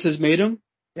Star Wars has made him?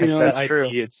 That's true.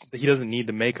 He doesn't need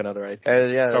to make another IP.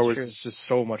 Star Wars is just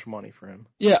so much money for him.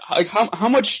 Yeah, like, how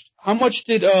much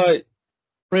did,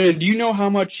 Brandon, do you know how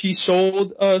much he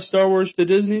sold, Star Wars to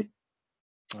Disney?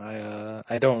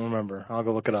 I don't remember. I'll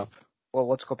go look it up. Well,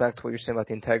 let's go back to what you're saying about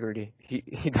the integrity.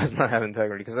 He does not have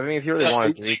integrity, because I mean, if he really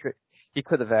wanted to, he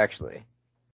could have actually.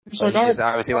 He just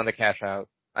obviously wanted to cash out.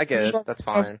 I get it. That's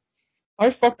fine.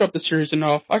 I fucked up the series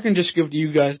enough. I can just give it to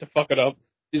you guys to fuck it up.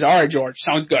 He's all right, George.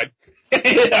 Sounds good.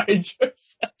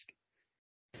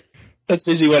 That's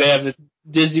basically what happened.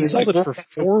 Disney was like, for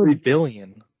 $4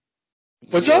 billion.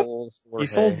 What's up? He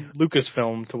sold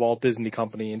Lucasfilm to Walt Disney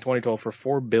Company in 2012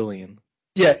 for $4 billion.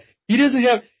 Yeah, he doesn't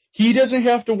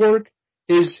have to work.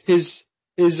 His kids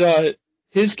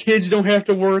don't have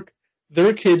to work.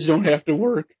 Their kids don't have to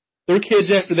work. Their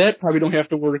kids after that probably don't have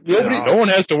to work. No one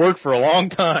has to work for a long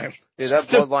time. Dude, that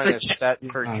bloodline is set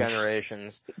for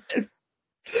generations.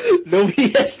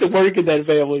 Nobody has to work in that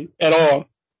family at all.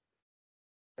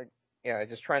 Yeah,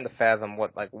 just trying to fathom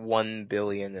what 1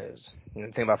 billion is.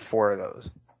 Think about 4 of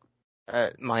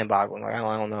those. Mind-boggling.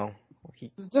 I don't know.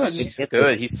 He's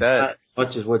good. He said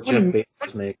much as what Jeff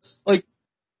Bezos makes. Like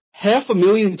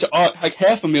 $500,000 to us. Like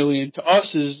 $500,000 to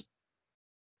us is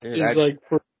like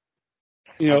for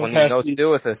I wouldn't even know what to do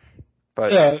with it.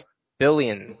 But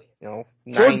billion,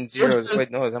 9 zeros. Wait,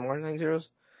 no, is that more than 9 zeros?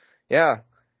 Yeah.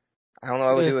 I don't know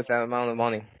what I would do with that amount of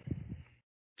money.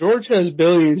 George has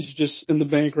billions just in the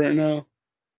bank right now.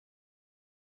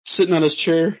 Sitting on his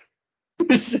chair.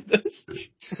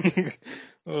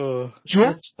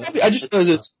 George, I just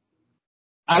noticed this.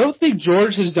 I don't think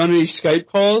George has done any Skype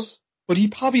calls, but he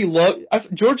probably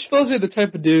George feels like the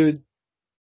type of dude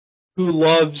who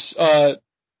loves the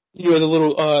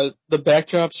little the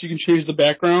backdrops. You can change the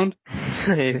background.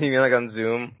 You mean like on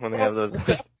Zoom when they have those?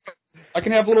 I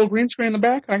can have a little green screen in the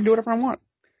back. I can do whatever I want.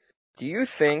 Do you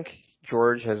think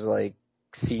George has like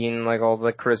seen like all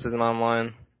the criticism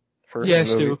online for He has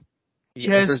the movies? to.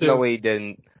 Yeah, there's no way he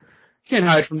didn't. Can't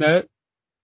hide from that.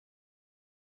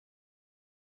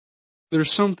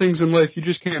 There's some things in life you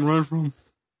just can't run from,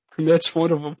 and that's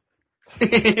one of them.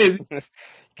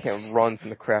 Can't run from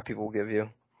the crap people give you.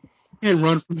 Can't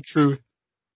run from the truth.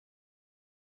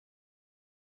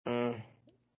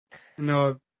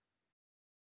 No.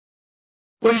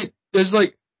 Wait, there's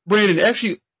like Brandon.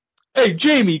 Actually, hey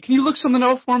Jamie, can you look something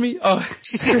up for me? Oh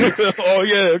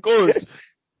yeah, of course.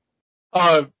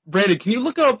 Brandon, can you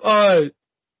look up I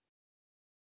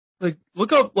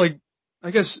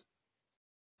guess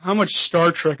how much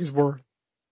Star Trek is worth?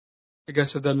 I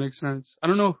guess if that makes sense. I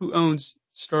don't know who owns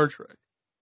Star Trek.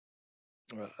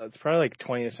 It's probably like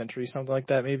 20th century, something like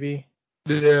that, maybe.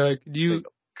 Yeah, could you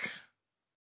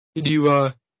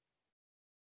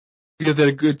give that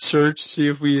a good search? See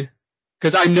if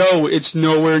because I know it's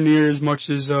nowhere near as much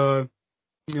as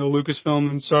Lucasfilm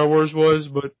and Star Wars was,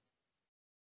 but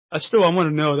I want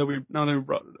to know now that we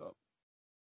brought it up.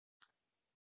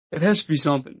 It has to be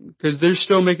something because they're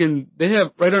still making. They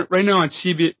have right now on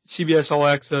CBS All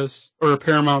Access or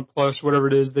Paramount Plus, whatever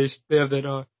it is. They have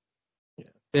that.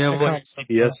 They have like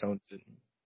CBS owns it.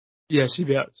 Yeah,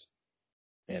 CBS.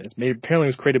 And apparently it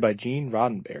was created by Gene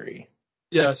Roddenberry.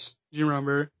 Yes, Gene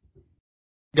Roddenberry.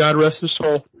 God rest his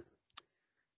soul.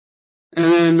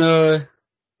 And then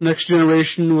Next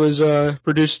Generation was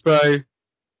produced by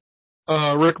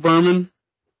Rick Berman.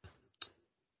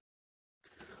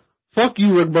 Fuck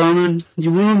you, Rick Berman.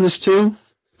 You ruined this too.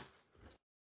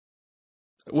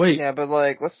 Wait. Yeah, but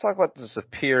like, let's talk about the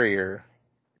superior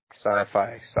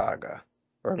sci-fi saga.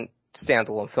 Or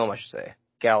standalone film, I should say.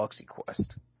 Galaxy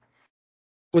Quest.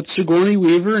 With Sigourney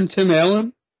Weaver and Tim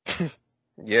Allen?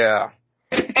 Yeah.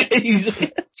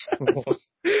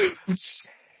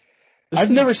 I've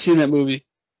never seen that movie.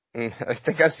 I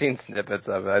think I've seen snippets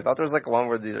of it. I thought there was like one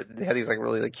where they had these like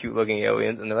really like cute looking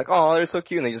aliens, and they're like, oh, they're so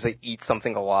cute, and they just like eat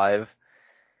something alive.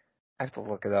 I have to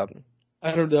look it up.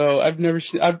 I don't know. I've never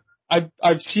seen.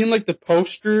 I've seen like the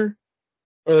poster,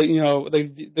 or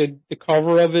like the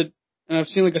cover of it, and I've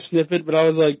seen like a snippet, but I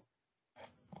was like,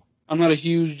 I'm not a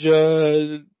huge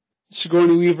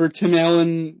Sigourney Weaver, Tim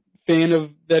Allen fan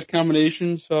of that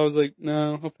combination, so I was like,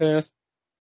 no, I'll pass.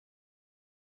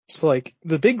 So, like,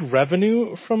 the big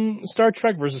revenue from Star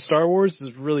Trek versus Star Wars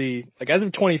is really, like, as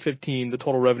of 2015, the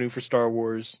total revenue for Star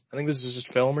Wars, I think this is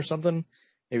just film or something.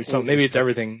 Maybe it's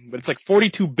everything, but it's like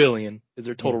 $42 billion is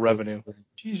their total revenue.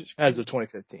 Jesus. As of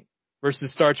 2015.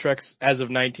 Versus Star Trek's, as of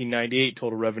 1998,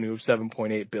 total revenue of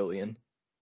 $7.8 billion.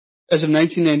 As of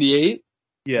 1998?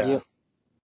 Yeah.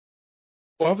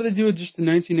 Why would they do it just in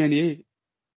 1998?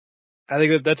 I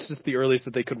think that's just the earliest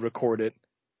that they could record it.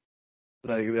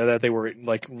 That they were,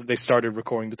 like, they started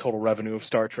recording the total revenue of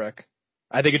Star Trek.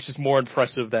 I think it's just more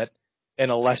impressive that in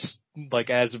a less,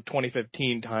 like, as of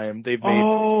 2015 time, they've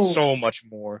made so much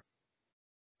more.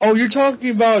 You're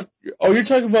talking about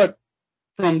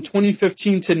from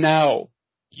 2015 to now.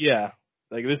 Yeah.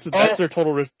 Like, that's their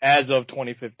total as of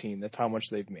 2015. That's how much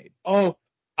they've made. Oh,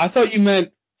 I thought you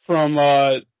meant from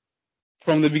the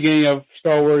beginning of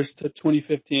Star Wars to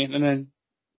 2015, and then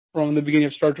from the beginning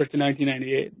of Star Trek to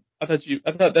 1998. I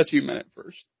thought that's what you meant at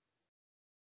first.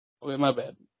 Okay, my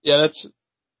bad. Yeah,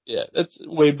 that's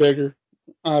way bigger,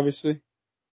 obviously.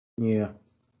 Yeah.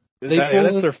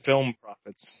 That's their film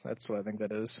profits. That's what I think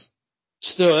that is.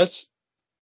 Still, that's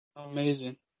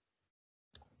amazing.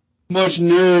 Much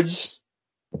nerds.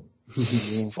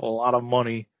 It's a lot of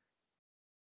money.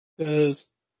 It is.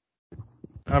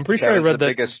 I'm pretty sure I read the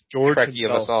that biggest George Trekkie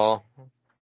himself, of us all.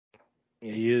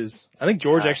 Yeah, he is. I think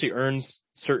George actually earns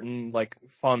certain like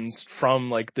funds from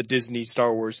like the Disney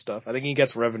Star Wars stuff. I think he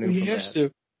gets revenue from that.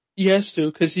 He has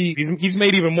to because he's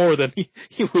made even more than he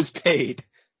was paid.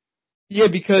 Yeah,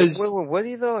 because Would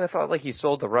he though? I thought like he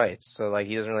sold the rights, so like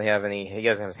he doesn't really have any. He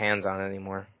doesn't have his hands on it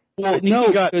anymore. Well, he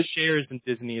got shares in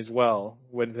Disney as well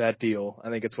with that deal. I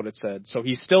think it's what it said. So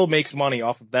he still makes money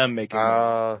off of them making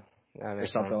money or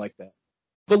something like that.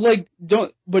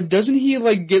 But doesn't he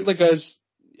like get like a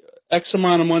X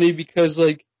amount of money because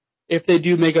like if they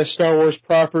do make a Star Wars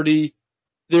property,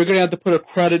 they're gonna have to put a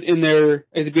credit in there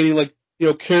at the beginning, like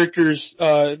characters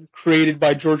created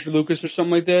by George Lucas or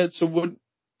something like that. So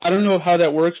I don't know how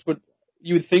that works, but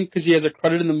you would think because he has a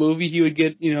credit in the movie, he would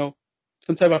get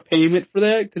some type of payment for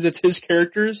that because it's his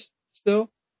characters still.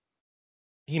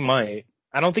 He might.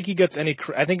 I don't think he gets any.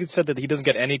 I think it said that he doesn't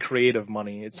get any creative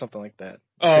money. It's something like that.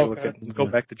 Oh, okay. Go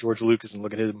back to George Lucas and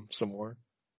look at him some more.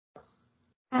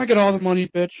 I get all the money,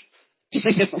 bitch.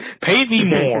 Pay me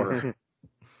more.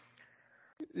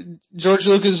 George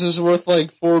Lucas is worth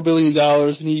like $4 billion,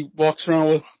 and he walks around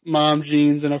with mom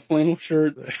jeans and a flannel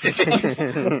shirt.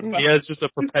 He has just a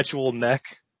perpetual neck.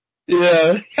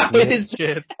 Yeah, His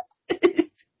kid.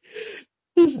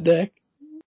 His neck.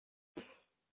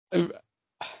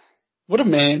 What a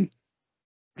man.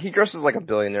 He dresses like a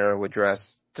billionaire would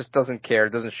dress. Just doesn't care.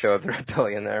 Doesn't show they're a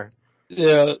billionaire.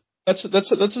 Yeah, that's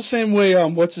the same way.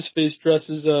 What's his face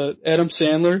dresses? Adam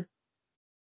Sandler.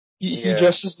 He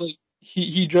dresses like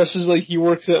he dresses like he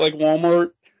works at like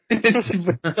Walmart.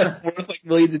 It's like worth like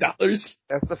millions of dollars.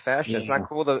 That's the fashion. It's not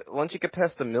cool to once you get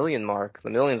past the millions mark,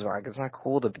 it's not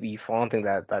cool to be flaunting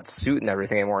that suit and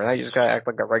everything anymore. Now you just gotta act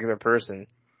like a regular person.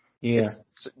 Yeah.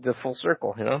 It's the full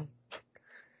circle, you know?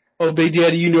 Oh, Big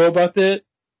Daddy, you know about that?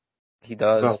 He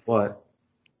does. About what?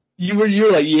 You were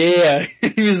like, yeah.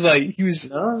 He was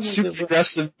super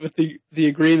aggressive with the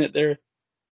agreement there.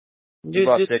 You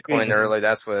bought Bitcoin early,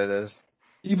 that's what it is.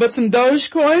 You bought some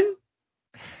Dogecoin?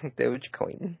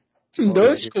 Dogecoin. Some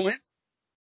Dogecoin?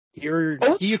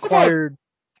 He acquired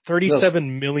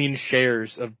 37 million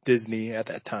shares of Disney at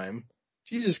that time.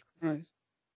 Jesus Christ.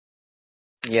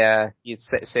 Yeah, it's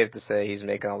safe to say he's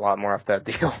making a lot more off that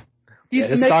deal.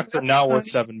 His stocks are now worth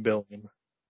 $7 billion.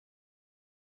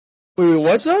 Wait,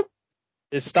 what's up?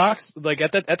 His stocks, like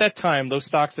at that time, those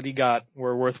stocks that he got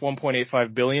were worth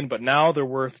 $1.85 billion, but now they're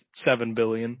worth $7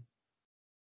 billion.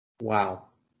 Wow.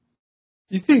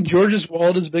 You think George's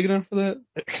wallet is big enough for that?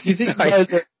 You think he buys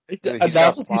a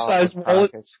novelty-sized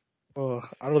wallet? Oh,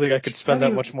 I don't think I could spend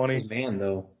that much money. Man,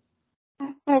 though.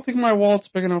 I don't think my wallet's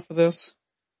big enough for this.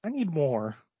 I need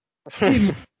more.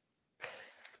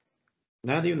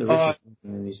 Not even the richest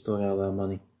person, he's still got a lot of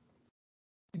money.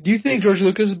 Do you think George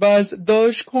Lucas buys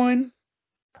Dogecoin?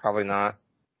 Probably not.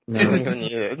 No. He doesn't even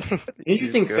need it.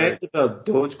 Interesting fact about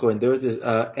Dogecoin, there was this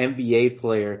NBA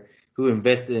player who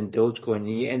invested in Dogecoin, and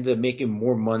he ended up making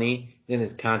more money than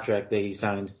his contract that he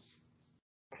signed.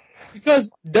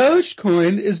 Because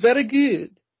Dogecoin is very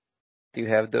good. Do you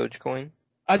have Dogecoin?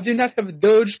 I do not have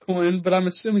Dogecoin, but I'm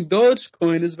assuming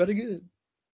Dogecoin is very good.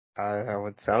 It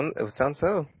would sound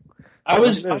so. I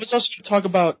was also going to talk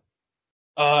about,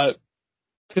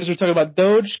 because we're talking about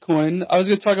Dogecoin, I was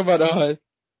going to talk about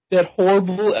that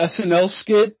horrible SNL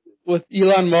skit with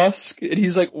Elon Musk, and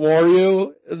he's like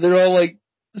Wario, and they're all like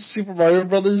Super Mario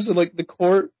Brothers in like the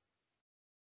court.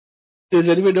 Does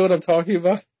anybody know what I'm talking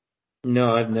about?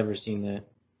 No, I've never seen that.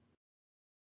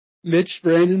 Mitch,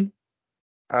 Brandon?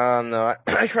 No,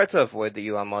 I tried to avoid the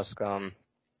Elon Musk,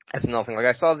 SNL thing. Like,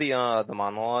 I saw the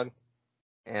monologue,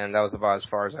 and that was about as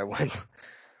far as I went.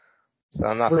 So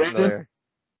I'm not familiar.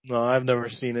 No, I've never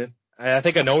seen it. I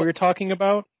think I know what you're talking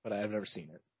about, but I've never seen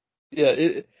it. Yeah,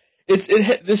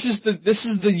 this is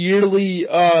the yearly,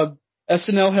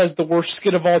 SNL has the worst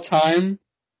skit of all time,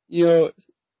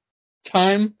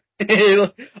 time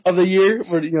of the year,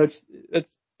 where,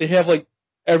 they have like,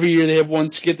 every year they have one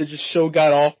skit that's just so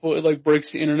god awful, it like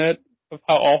breaks the internet of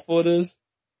how awful it is.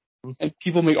 And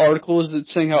people make articles that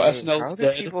saying how SNL is dead. How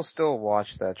do people still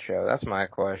watch that show? That's my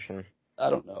question. I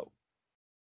don't know.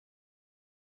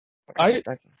 I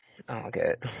don't get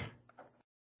it.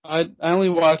 I only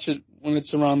watch it when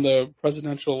it's around the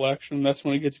presidential election. That's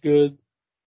when it gets good.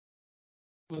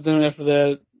 But then after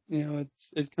that,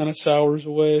 it kind of sours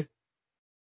away.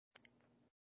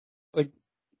 Like,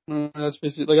 that's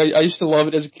basically, like, I used to love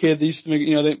it as a kid. They used to make,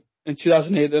 in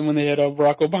 2008, then when they had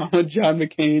Barack Obama and John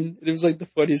McCain, it was like the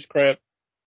funniest crap.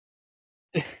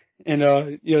 And,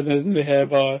 then they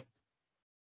have,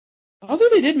 although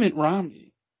they did Mitt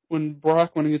Romney when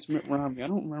Barack went against Mitt Romney. I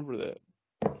don't remember that.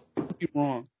 I could be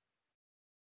wrong.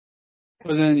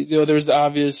 But then, there was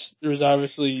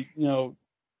obviously,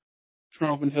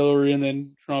 Trump and Hillary, and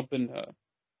then Trump and,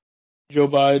 Joe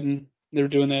Biden. They were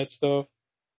doing that stuff.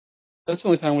 That's the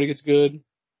only time when it gets good.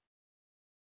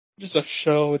 Just a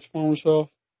show, its former self.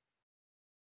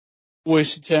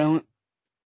 Wasted talent.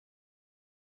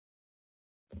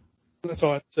 That's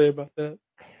all I have to say about that.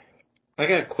 I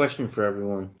got a question for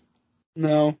everyone.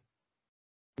 No.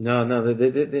 No.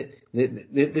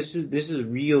 This is a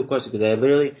real question, because I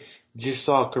literally just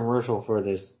saw a commercial for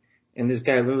this, and this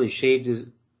guy literally shaved his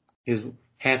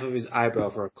half of his eyebrow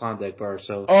for a Klondike bar.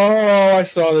 So. Oh, I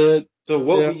saw that. So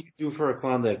what would you do for a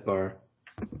Klondike bar?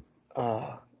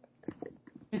 Put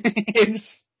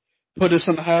us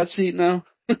on the hot seat now.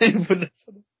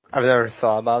 I've never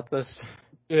thought about this.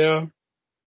 Yeah.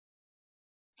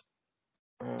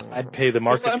 I'd pay the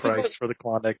market price for the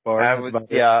Klondike bar.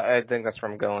 I think that's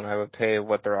where I'm going. I would pay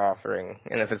what they're offering,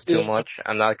 and if it's too much,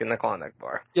 I'm not getting the Klondike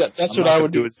bar. Yeah, that's what I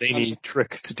would do. A zany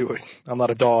trick to do it. I'm not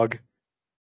a dog.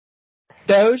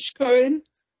 Dogecoin?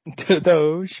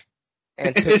 Doge.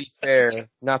 And to be fair,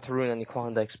 not to ruin any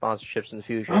Klondike sponsorships in the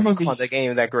future, Klondike ain't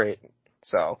even that great.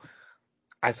 So,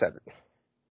 I said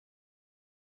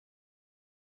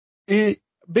it.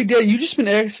 Big Daddy, you just been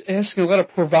asking a lot of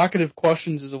provocative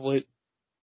questions as of late.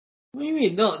 What do you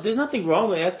mean? No, there's nothing wrong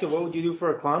with asking what would you do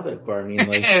for a Klondike bar. I mean,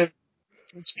 like,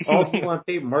 all you want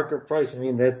to pay market price. I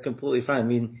mean, that's completely fine. I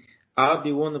mean, I'd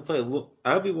be willing to pay a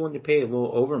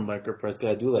little over market price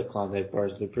because I do like Klondike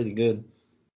bars. They're pretty good.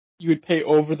 You would pay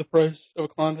over the price of a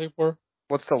Klondike bar?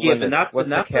 What's the limit? What's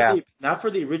the cap? Not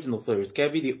for the original flavors. It's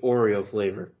gotta be the Oreo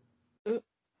flavor.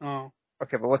 Oh.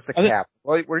 Okay, but what's the cap?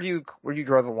 Where do you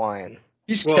draw the line?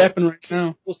 He's capping right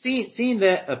now. Well, seeing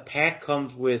that a pack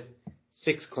comes with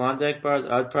 6 Klondike bars,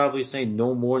 I'd probably say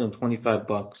no more than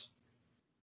 $25.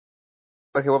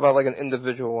 Okay, what about like an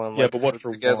individual one? Yeah, but what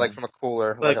for get like from a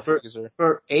cooler, like a freezer?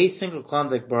 For a single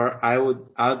Klondike bar,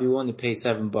 I'd be willing to pay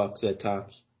 $7 at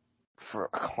tops. For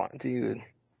a Klondike, dude.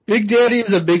 Big Daddy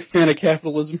is a big fan of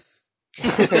capitalism.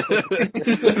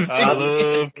 I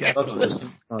love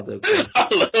capitalism. I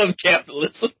love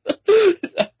capitalism.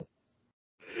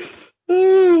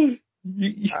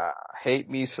 Hate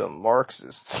me some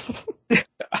Marxists.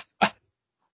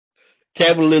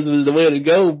 Capitalism is the way to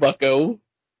go, bucko.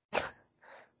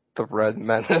 The Red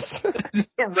Menace.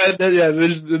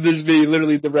 There's me,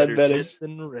 literally the Red Menace.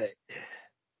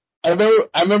 I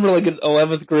remember like in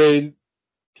 11th grade,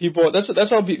 people, that's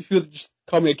all people just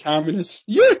call me a communist.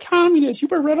 You're a communist. You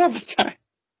were right all the time.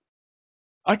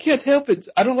 I can't help it.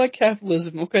 I don't like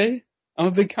capitalism, okay? I'm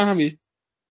a big commie.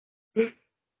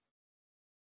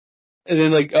 And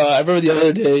then, like, I remember the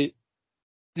other day,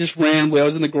 just randomly, I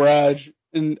was in the garage,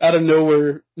 and out of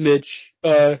nowhere, Mitch,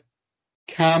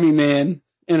 commie man,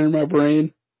 entered my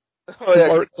brain. Oh,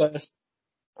 yeah. Art class.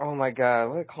 Oh my god,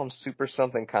 what do they call him? Super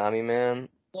something commie man?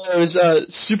 It was,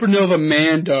 Supernova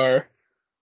Mandar.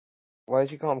 Why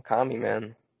did you call him commie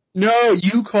man? No,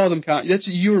 you called him commie. That's,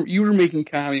 you were making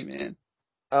commie man.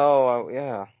 Oh,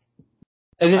 yeah.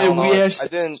 And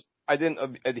then I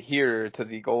didn't adhere to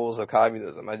the goals of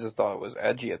communism. I just thought it was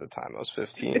edgy at the time. I was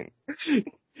 15.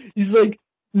 He's like,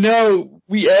 no,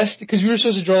 we asked, because we were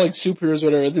supposed to draw like superheroes or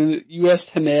whatever, then you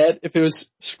asked Hanat if it was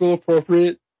school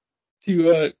appropriate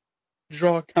to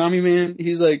draw Commie Man.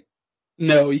 He's like,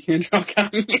 no, you can't draw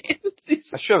Commie Man.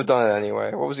 I should have done it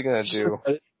anyway. What was he going to do?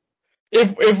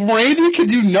 If Randy could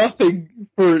do nothing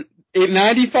for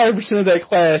 95% of that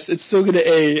class, it's still going to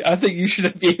A. I think you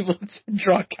should be able to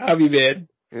draw Commie Man.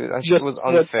 Dude, that shit was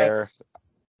unfair.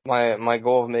 My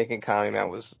goal of making Commie Man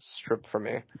was stripped from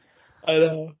me. I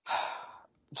know.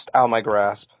 Just out of my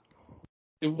grasp.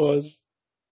 It was.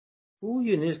 Who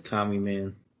even is Commie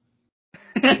Man?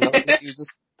 He was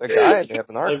just a guy in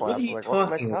an art class. What are you what's talking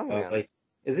my Commie about? Man? Like,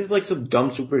 is this like some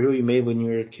dumb superhero you made when you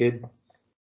were a kid?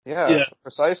 Yeah,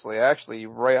 precisely. Actually,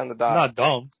 right on the dot. Not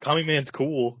dumb. Commie Man's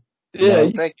cool. Yeah,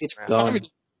 no, thank you, it's dumb.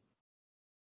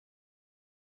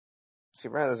 See,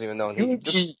 Brandon doesn't even know. You would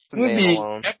be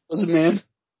capitalism, man.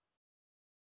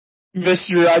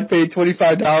 Mister, I'd pay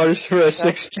 $25 for a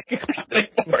 6-pack.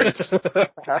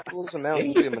 Capitalism, man,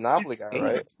 would be a Monopoly guy,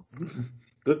 right?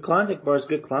 Good Klondike bar is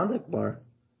good Klondike bar.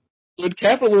 Good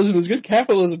capitalism is good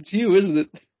capitalism to you, isn't it?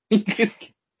 I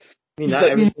mean, not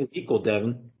everything is equal,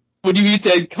 Devin. When you eat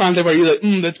that Klondike bar, you're like,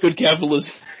 that's good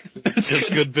capitalism. That's just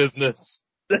good business.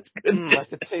 That's good. I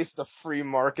could taste the free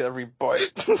market every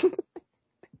bite.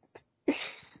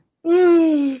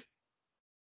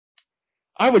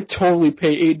 I would totally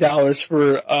pay $8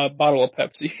 for a bottle of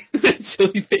Pepsi.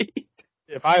 Silly paid.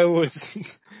 If I was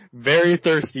very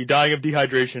thirsty, dying of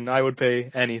dehydration, I would pay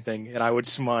anything, and I would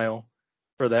smile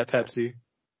for that Pepsi.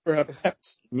 For a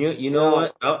Pepsi. You know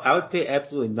what? I would pay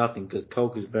absolutely nothing because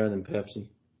Coke is better than Pepsi.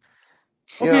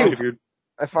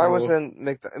 If I was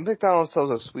in McDonald's sells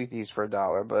those sweet teas for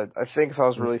 $1, but I think if I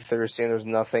was really thirsty and there's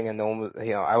nothing and no one was,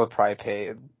 I would probably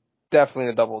pay definitely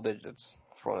the double digits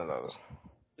for one of those.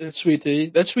 That sweet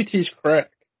tea is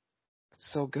crack.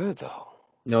 It's so good though.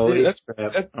 No, it's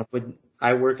crap.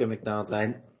 I work at McDonald's.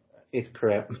 It's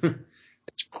crap.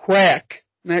 It's crack,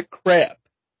 not crap.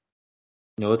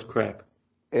 No, it's crap.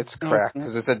 It's crack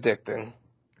because it's addicting.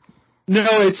 No,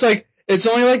 it's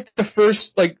only like the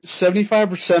first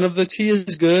 75% of the tea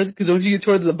is good because once you get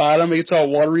towards the bottom, it gets all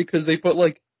watery because they put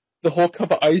the whole cup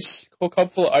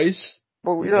full of ice.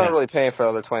 Well, you're not really paying for the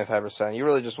other 25%. You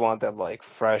really just want that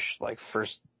fresh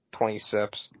first 20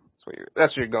 sips.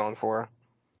 That's what you're going for.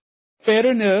 Fair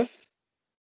enough.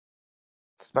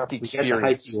 It's about the We got the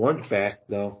experience. high tea orange back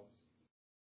though.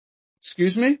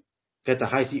 Excuse me? Got the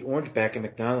high tea orange back at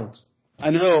McDonald's. I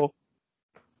know.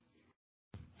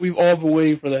 We've all been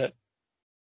waiting for that.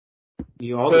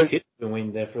 The kids have been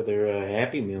waiting there for their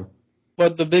Happy Meal.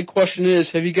 But the big question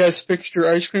is, have you guys fixed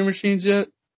your ice cream machines yet?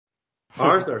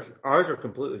 Ours are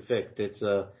completely fixed. It's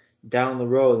down the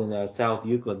road in South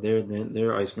Euclid.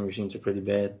 Their ice cream machines are pretty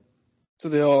bad. So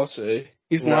they all say.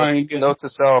 He's lying again. Note to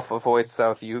self: avoid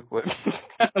South Euclid.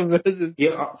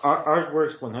 Yeah, ours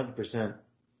works 100%.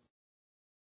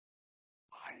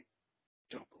 I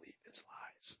don't believe his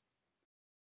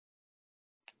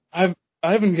lies.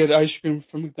 I haven't get ice cream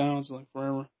from McDonald's in like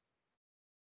forever.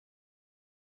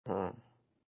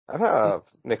 I've had a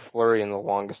McFlurry in the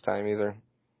longest time either.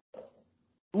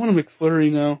 I want a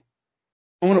McFlurry now.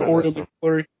 I want to order a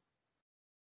McFlurry.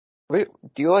 Wait,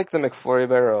 do you like the McFlurry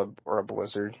better or a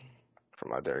Blizzard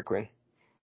from Dairy Queen?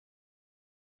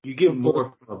 You get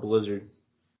more from a Blizzard.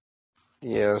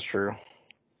 Yeah, that's true.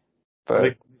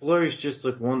 But McFlurry's just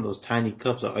like one of those tiny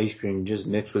cups of ice cream just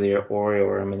mixed with your Oreo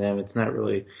or M&M. It's not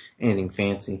really anything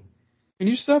fancy. Can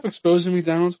you stop exposing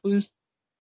McDonald's, please?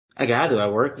 I got to. I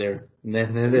work there. And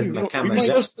then my comment.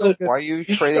 Why are you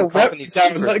trading companies?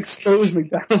 Not expose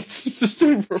McDonald's.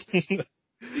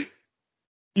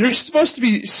 You're supposed to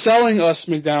be selling us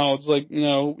McDonald's, like, you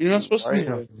know, you're not supposed to be.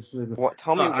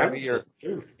 Tell me why you're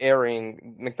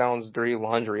airing McDonald's dirty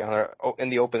laundry in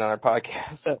the open on our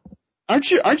podcast.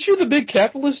 Aren't you the big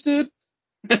capitalist dude?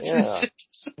 Yeah.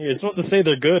 You're supposed to say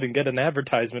they're good and get an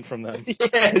advertisement from them.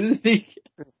 Yeah.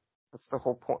 That's the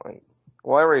whole point.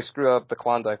 Well, I already screwed up the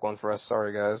Klondike one for us.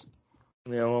 Sorry, guys.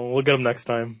 Yeah, well, we'll get them next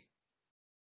time.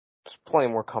 There's plenty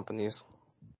more companies.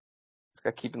 Just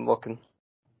gotta keep looking.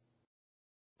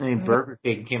 I mean, Burger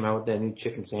King came out with that new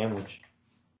chicken sandwich.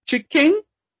 Chicken?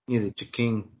 Yeah, the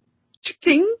chicken.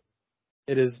 Chicken?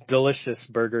 It is delicious,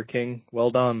 Burger King.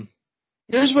 Well done.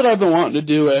 Here's what I've been wanting to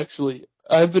do, actually.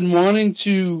 I've been wanting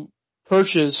to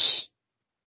purchase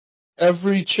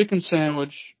every chicken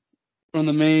sandwich from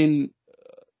the main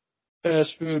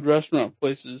fast food restaurant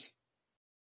places.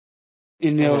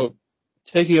 And, you know,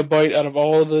 taking a bite out of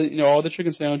all the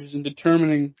chicken sandwiches and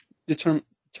determining, I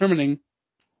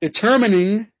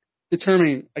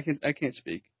can't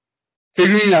speak.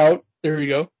 Figuring out, there we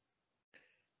go.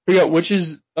 Figure out which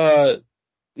is,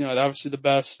 obviously the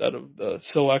best out of the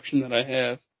selection that I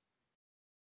have.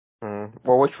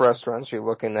 Well, which restaurants are you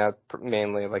looking at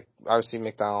mainly? Like, obviously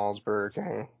McDonald's, Burger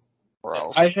King, or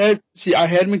else? I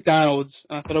had McDonald's,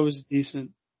 and I thought it was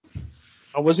decent.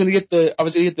 I was gonna get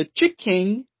the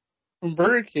chicken from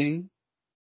Burger King,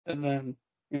 and then,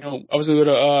 I was gonna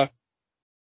go to,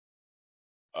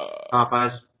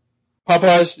 Popeyes.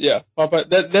 Popeyes, yeah. Popeyes.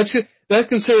 That's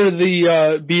considered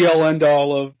the be-all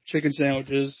end-all of chicken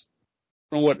sandwiches,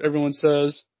 from what everyone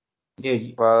says.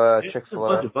 Yeah,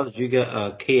 Chick-fil-A. You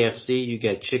got KFC, you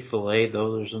got Chick-fil-A.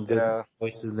 Those are some good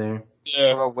choices there.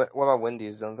 Yeah. What about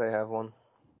Wendy's? Don't they have one?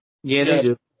 Yeah, they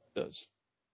do. It does.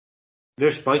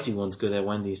 Their spicy one's good at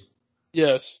Wendy's.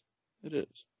 Yes, it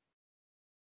is.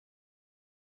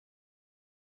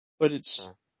 But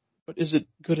is it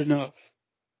good enough?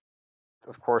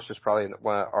 Of course, there's probably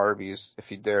one at Arby's if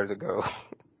you dare to go.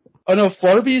 Oh no,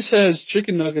 Arby's has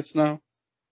chicken nuggets now.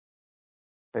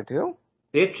 They do?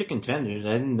 They have chicken tenders.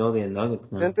 I didn't know they had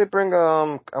nuggets now. Didn't they bring,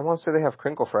 I want to say they have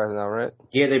crinkle fries now, right?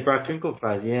 Yeah, they brought crinkle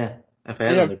fries, yeah. I've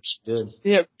had them, they're good.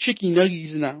 They have chicken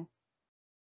nuggies now.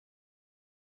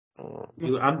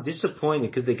 I'm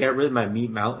disappointed because they got rid of my Meat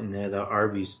Mountain at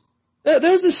Arby's. That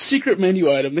was a secret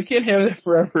menu item. They can't have that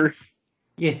forever.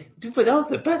 Yeah, dude, but that was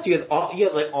the best. You had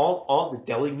all the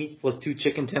deli meats plus 2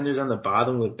 chicken tenders on the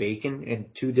bottom with bacon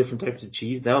and 2 different types of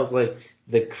cheese. That was like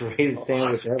the greatest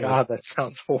sandwich ever. God, that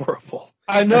sounds horrible.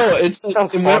 I know, it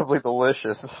sounds horribly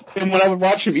delicious. And when I would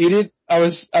watch him eat it, I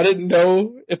didn't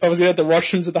know if I was gonna have to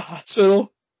rush him to the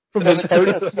hospital from his heart.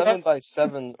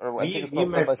 7x7, or I think it's called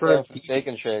 7x7 from Steak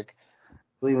and Shake.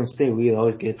 Cleveland State, we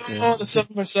always get. Oh, the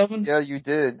 7x7. Yeah, you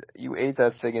did. You ate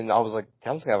that thing, and I was like,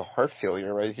 I'm just gonna have a heart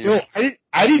failure right here. No,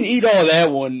 I didn't eat all of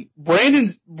that one. Brandon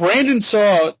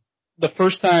saw the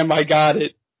first time I got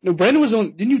it. No, Brandon was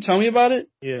on. Didn't you tell me about it?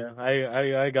 Yeah,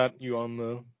 I got you on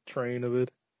the train of it.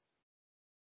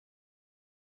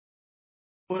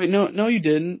 Wait, no, you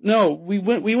didn't. No, we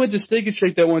went to Steak and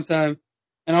Shake that one time,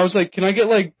 and I was like, can I get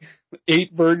like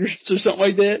 8 burgers or something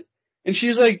like that? And she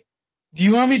was like, do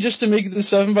you want me just to make it the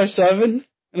 7x7?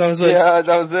 And I was like, yeah,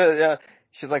 that was it. Yeah,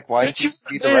 she's like, why did you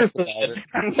be the rest of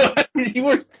it? You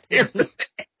weren't there for that.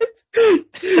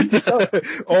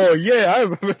 Oh yeah, I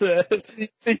remember that.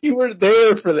 You weren't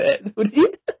there for that.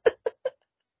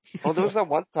 Well, there was that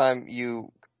one time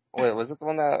you Wait, was it the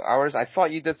one that ours? I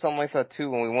thought you did something like that too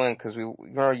when we went, because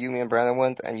remember you, me, and Brandon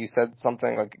went, and you said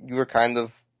something like you were kind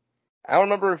of. I don't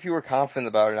remember if you were confident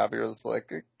about it or not, but you were just like,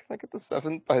 "Can I get the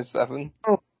 7x7?"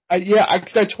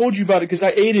 Because I told you about it because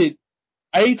I ate it.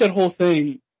 I ate that whole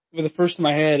thing for the first time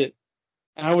I had it,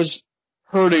 and I was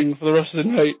hurting for the rest of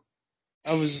the night.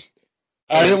 I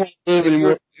didn't want to live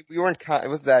anymore. You weren't. It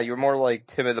was that you were more like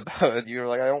timid about it. You were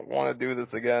like, I don't want to do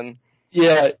this again.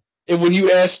 Yeah, and when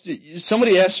you asked,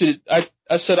 somebody asked me,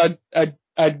 I said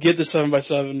I'd get the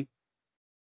 7x7,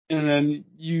 and then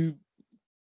you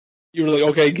were like,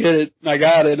 okay, get it, and I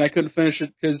got it, and I couldn't finish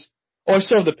it because I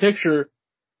still have the picture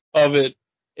of it,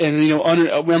 and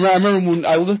I remember when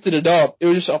I lifted it up, it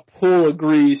was just a pool of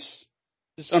grease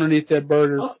just underneath that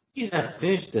burger. Oh, you not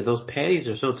finished it. Those patties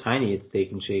are so tiny at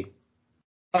Steak and Shake.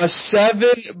 A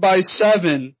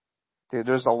 7x7. Dude,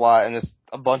 there's a lot, and it's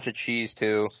a bunch of cheese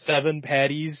too. 7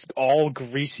 patties, all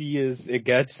greasy as it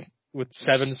gets, with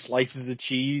 7 slices of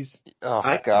cheese. Oh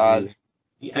my god!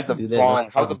 I can do that. Bun.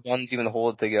 How the buns even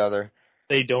hold it together?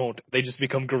 They don't. They just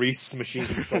become grease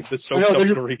machines. Like the soaked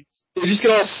up grease. They just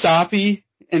get all soppy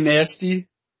and nasty.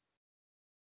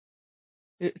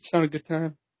 It's not a good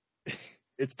time.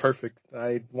 It's perfect.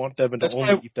 I want Devin to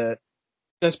only eat that.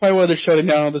 That's probably why they're shutting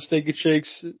down all the Steak and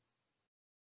Shakes.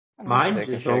 Mine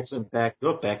just opened back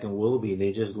up back in Willoughby.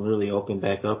 They just literally opened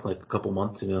back up like a couple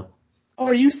months ago. Oh,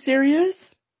 are you serious?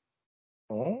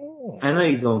 Oh. I know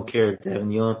you don't care,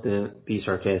 Devin. You don't have to be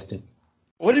sarcastic.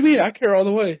 What do you mean? I care all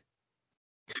the way.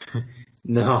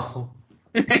 No.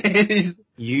 You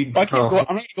I'm don't. not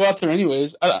gonna go out there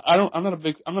anyways. I'm not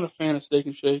a fan of Steak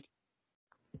and Shake.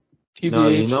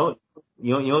 TBH. No,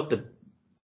 you know what the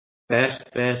best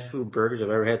fast food burgers I've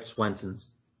ever had? Swenson's.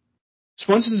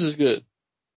 Swenson's is good.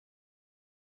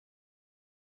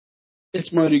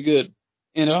 It's mighty good.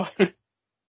 I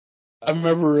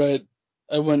remember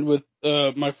I went with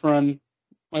my friend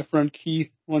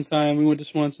Keith one time. We went to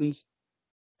Swenson's,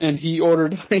 and he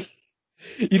ordered like,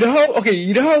 you know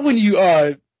how when you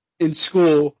in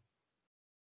school,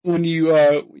 when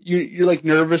you're like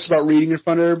nervous about reading in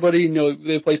front of everybody,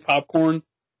 they play popcorn,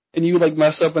 and you like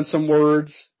mess up on some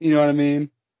words, you know what I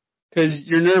mean? Because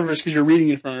you're nervous because you're reading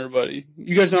in front of everybody.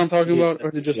 You guys know what I'm talking about, or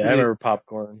is it just me? I remember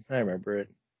popcorn. I remember it.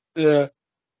 Yeah,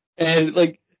 and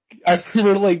like I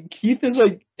remember like Keith is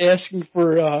like asking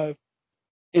for an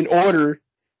order.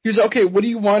 He was like, okay, what do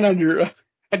you want on your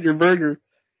burger?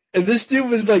 And this dude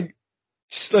was like,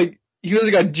 just like he was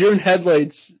like on deer in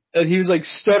headlights, and he was like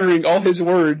stuttering all his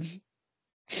words.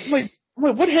 I'm like,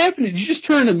 what happened? Did you just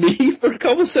turn to me for a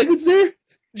couple seconds there?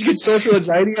 Did you get social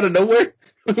anxiety out of nowhere?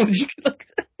 Did you get like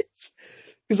this?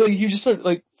 Because like he just started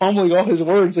like fumbling all his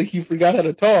words, like he forgot how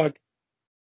to talk.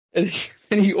 And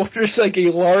he orders like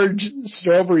a large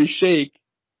strawberry shake.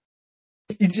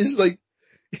 He just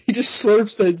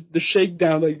slurps the shake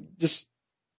down, like just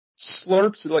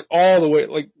slurps it like all the way,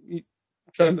 like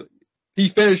he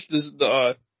finished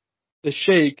the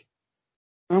shake.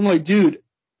 I'm like, dude,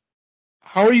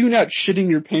 how are you not shitting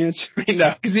your pants right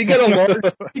now? Because he got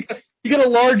a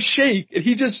large shake, and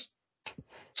he just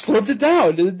slurped it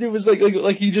down. It was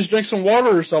like he just drank some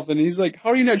water or something. He's like, how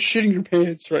are you not shitting your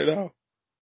pants right now?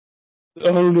 I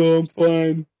don't know, I'm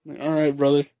fine. Like, all right,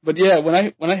 brother. But yeah, when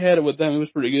I had it with them, it was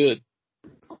pretty good.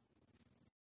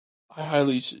 I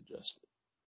highly suggest it.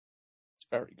 It's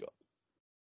very good.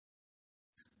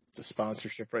 It's a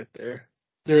sponsorship right there.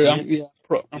 I'm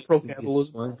pro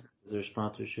capitalism. Is there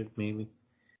sponsorship maybe?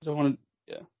 So I want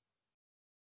to, yeah.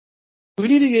 We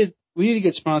need to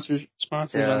get sponsors on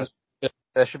this. Yeah.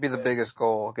 That should be the biggest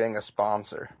goal, getting a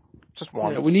sponsor. Just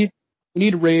one. Yeah, we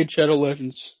need Raid Shadow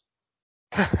Legends.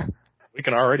 We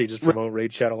can already just promote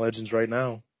Raid Shadow Legends right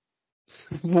now.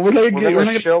 we're not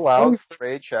gonna chill out for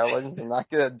Raid Shadow Legends and not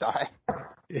get a dime.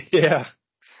 Yeah.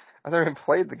 I've never even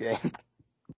played the game.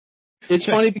 It's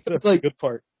funny because like good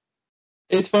part.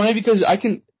 It's funny because I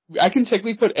can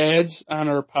technically put ads on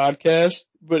our podcast,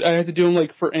 but I have to do them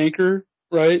like for Anchor,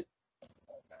 right?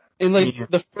 And like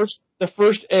the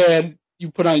first ad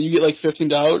you put on, you get like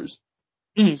 $15.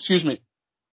 Excuse me.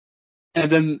 And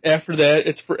then after that,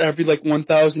 it's for every like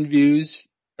 1,000 views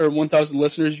or 1,000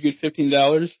 listeners, you get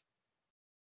 $15.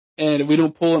 And we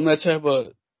don't pull in that type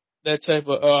of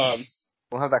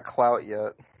We'll have that clout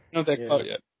yet. Not that clout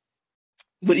yet.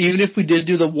 But even if we did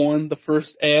do the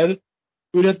first ad,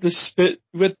 we'd have to split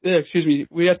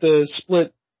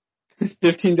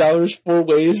 $15 4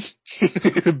 ways.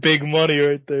 Big money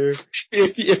right there.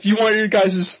 If you want your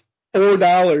guys'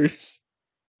 $4,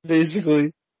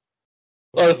 basically,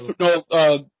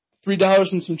 $3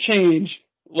 and some change,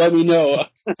 let me know.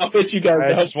 I'll bet you guys.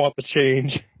 I just want the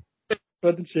change.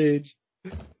 Want the change.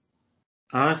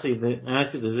 Honestly,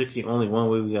 there's actually only one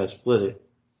way we gotta split it.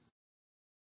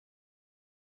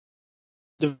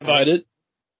 Divide it.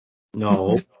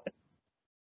 No.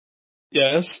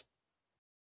 Yes.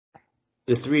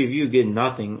 The three of you get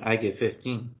nothing, I get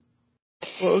 15.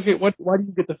 Well, okay. Why do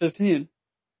you get the 15?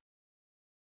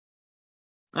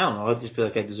 I don't know, I just feel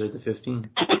like I deserve the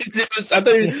 15. I thought you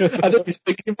were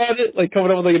thinking about it, like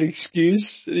coming up with like an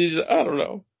excuse. And you just, I don't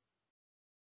know.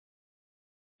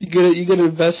 You gonna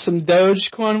invest some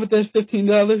Dogecoin with that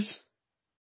 $15?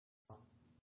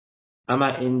 I'm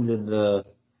not into the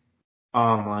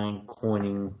online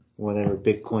coining, whatever,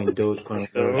 Bitcoin, Dogecoin,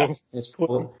 whatever. It's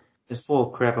full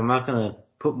of crap. I'm not gonna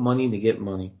put money to get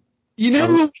money. You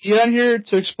never get on here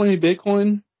to explain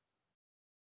Bitcoin?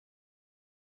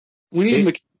 We need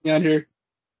McKinney on here.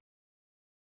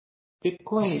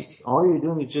 Bitcoin, all you're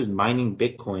doing is just mining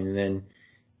Bitcoin, and then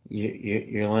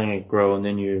you're letting it grow, and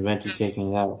then you're eventually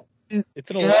taking it out. It's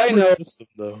an elaborate system,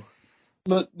 though.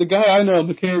 But the guy I know,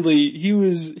 McKinley, he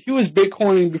was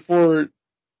Bitcoining before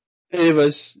any of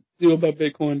us knew about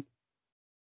Bitcoin.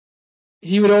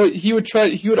 He would always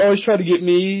try to get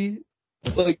me,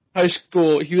 like high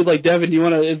school. He would like, Devin, you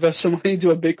want to invest some money into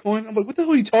a Bitcoin? I'm like, what the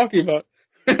hell are you talking about?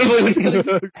 He's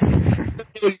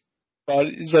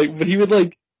like, but he would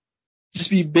like just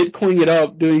be Bitcoining it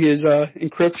up, doing his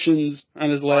encryptions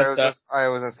on his laptop. I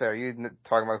was gonna say, are you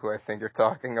talking about who I think you're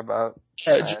talking about?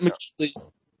 McKinley.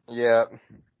 Yeah.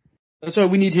 That's why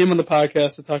we need him on the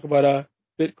podcast to talk about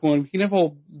Bitcoin. We can have a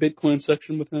whole Bitcoin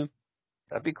section with him.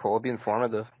 That'd be cool. It'd be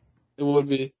informative. It would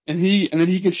be, and then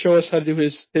he could show us how to do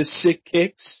his sick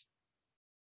kicks,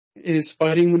 his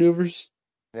fighting maneuvers.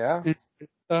 Yeah. And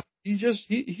stuff. He's a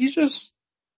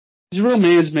real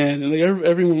man's man, and like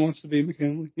everyone wants to be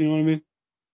McKinley. You know what I mean?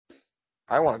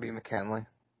 I want to be McKinley.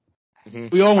 Mm-hmm.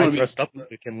 We all want to be. I dressed up as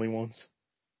McKinley once.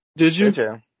 Did you? Did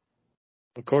you?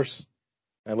 Of course.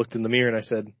 I looked in the mirror and I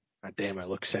said, "God damn, I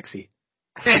look sexy."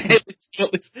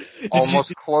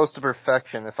 Almost close to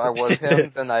perfection. If I was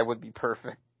him, then I would be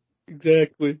perfect.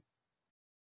 Exactly.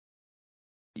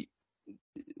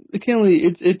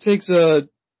 McKinley, it takes a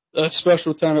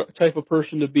special type of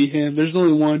person to be him. There's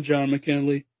only one John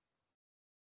McKinley.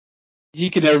 He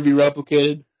can never be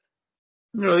replicated.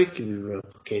 No, he could be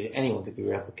replicated. Anyone could be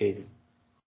replicated.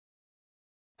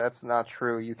 That's not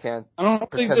true. You can't. I don't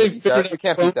think they figured out. You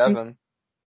can't be Devin.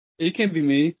 You can't be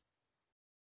me.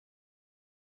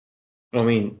 I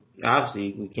mean,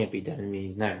 obviously, we can't be Devin. I mean,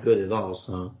 he's not good at all,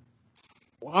 so.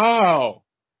 Wow.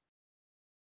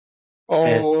 Oh,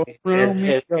 as we bring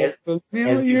back the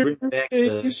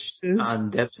on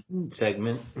Devin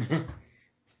segment.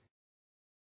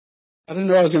 I didn't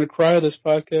know I was going to cry this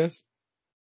podcast.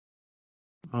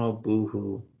 Oh,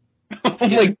 boo-hoo. Oh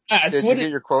my God. Did you get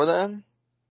your quota in?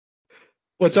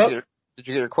 What's up? Did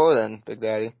you get your quota in, Big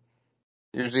Daddy?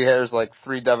 Usually there's like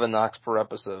 3 Devin knocks per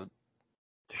episode.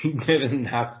 3 Devin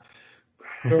knocks.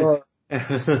 Sure.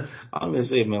 I'm going to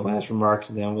save my last remarks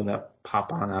and then I'm going to pop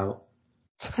on out.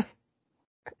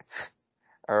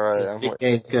 Alright. Big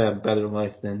Daddy's got a better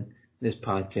life than this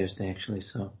podcast, actually,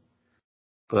 so.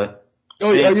 But. Oh,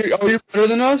 are you better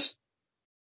than us?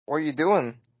 What are you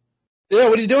doing? Yeah,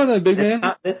 what are you doing then, big man?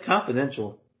 That's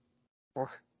confidential.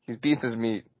 He's beating his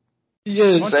meat.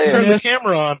 Yeah, turn the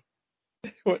camera on.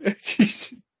 Fine,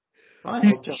 I'll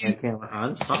turn my camera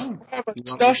on. Fine. Have a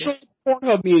special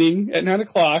Pornhub meeting at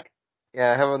 9:00.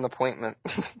 Yeah, I have an appointment.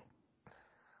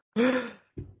 Yeah,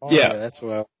 that's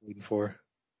what I was waiting for.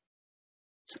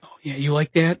 Oh yeah, you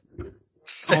like that?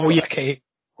 Oh yeah, okay.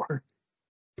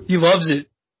 He loves it.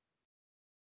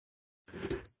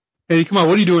 Hey, come on,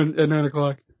 what are you doing at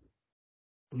 9:00?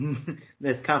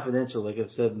 That's confidential, like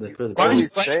I've said in the first. Why do you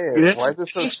say it? Why is it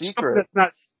so secret? That's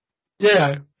not.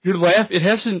 Yeah, your laugh.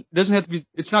 Doesn't have to be.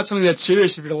 It's not something that's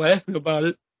serious if you're laughing about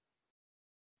it.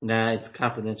 Nah, it's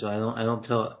confidential. I don't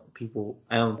tell people.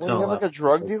 I don't tell. You have like a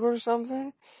drug dealer or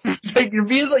something? Like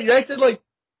you're acting like.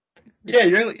 Yeah,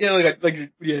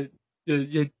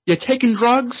 you're taking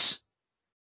drugs.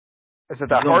 Is it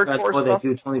that hardcore what stuff? They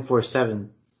do 24/7.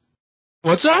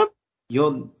 What's up?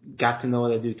 You'll got to know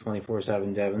what I do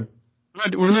 24/7, Devin. We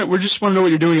just want to know what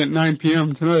you're doing at 9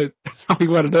 p.m. tonight. That's all we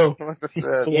want to know.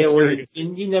 Yeah,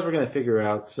 you're never gonna figure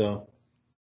out. So.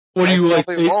 What are you like,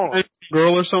 FaceTime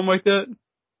girl or something like that?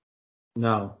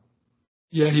 No.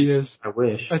 Yeah, he is. I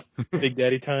wish. Big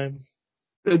Daddy time.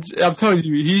 I'm telling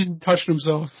you, he's touching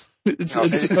himself. That's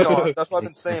what I've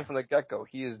been saying from the get-go.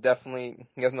 He has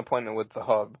an appointment with the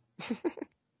hub.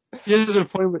 He has an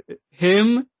appointment with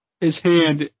him, his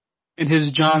hand, and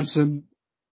his Johnson,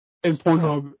 and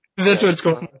Pornhub. That's what's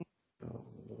going on.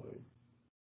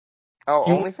 Oh,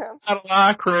 OnlyFans? Not a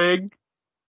lot, Craig.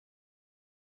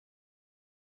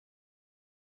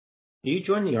 You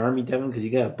join the army, Devin, because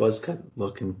you got a buzz cut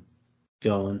looking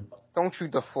going. Don't you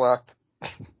deflect.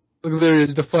 Look, there he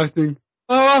is, deflecting.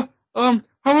 How am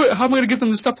I going to get them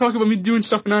to stop talking about me doing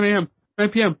stuff at 9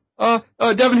 p.m.?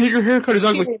 Devin, your haircut is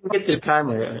ugly. You can't even get the time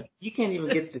right. You can't even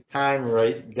get the time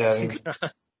right, Devin.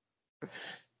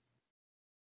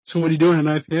 So what are you doing at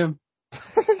 9 p.m.?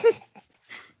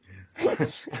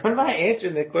 I'm not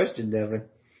answering that question, Devin.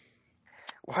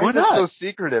 Why is it so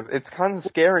secretive? It's kind of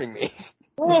scaring me.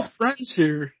 We're all friends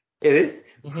here. It is?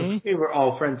 Mm-hmm. Hey, we're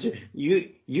all friends here.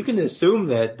 You can assume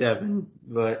that, Devin,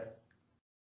 but...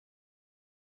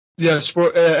 Yes,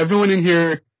 everyone in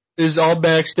here is all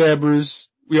backstabbers.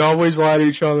 We always lie to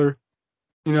each other.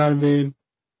 You know what I mean?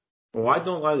 Well, I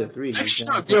don't lie to three.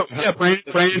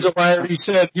 Brandon's a liar. He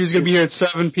said he was going to be here at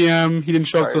 7 p.m. He didn't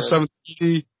show up till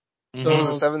 7:30.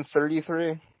 Mm-hmm.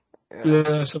 7:33?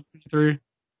 Yeah, 7:33.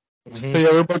 Mm-hmm. But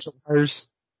yeah, we're a bunch of liars.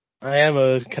 I am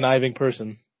a conniving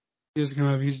person. He's just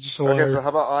a liar. Okay, so how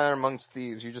about Iron Amongst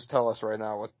Thieves? You just tell us right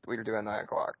now what you're doing at 9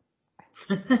 o'clock.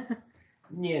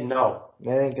 Yeah, no.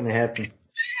 That ain't gonna happen.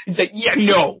 He's like, yeah,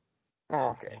 no.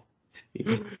 Oh, okay.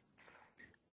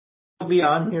 I'll be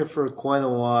on here for quite a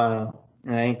while,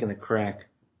 and I ain't gonna crack.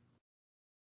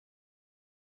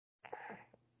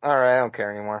 Alright, I don't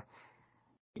care anymore.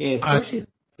 Yeah, of course you don't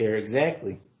care,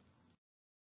 exactly.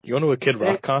 You going to a Kid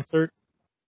Rock concert?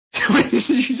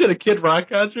 You said a Kid Rock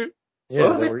concert? Yeah,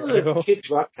 Well, a Kid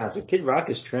Rock concert. Kid Rock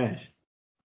is trash.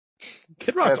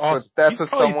 Kid Rock's awesome. That's what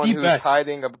someone who's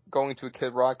hiding of going to a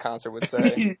Kid Rock concert would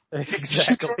say.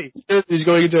 Exactly. He's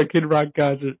going to a Kid Rock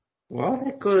concert. Why would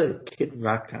I go to a Kid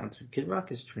Rock concert? Kid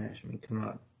Rock is trash. I mean, come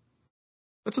on.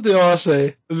 That's what they all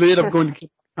say. They end up going to Kid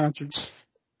Rock concerts.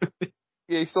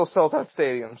 Yeah, he still sells out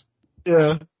stadiums.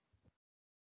 Yeah.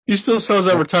 He still sells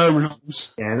out retirement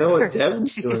homes. Yeah, I know what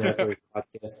Devin's doing after the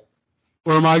podcast.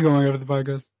 Where am I going after the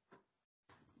podcast?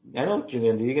 I know what you're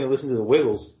going to do. You're going to listen to the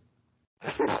Wiggles.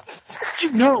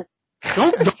 No.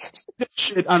 Don't say that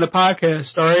shit on the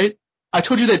podcast, alright? I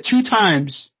told you that 2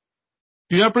 times.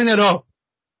 Do not bring that up.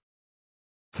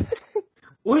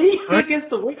 What are you against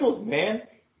the Wiggles, man?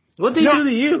 What'd they do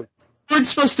to you? We're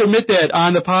supposed to admit that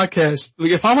on the podcast.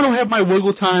 Like, if I want to have my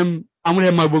wiggle time, I'm going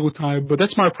to have my wiggle time, but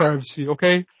that's my privacy,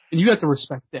 okay? And you have to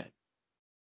respect that.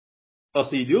 Oh,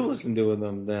 so you do listen to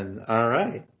them then.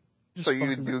 Alright. So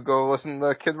you go listen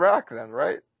to Kid Rock then,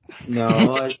 right? No, I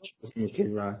don't listen to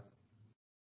Kid Rock.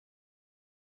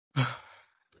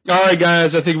 Alright,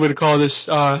 guys, I think we're going to call this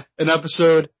an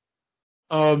episode.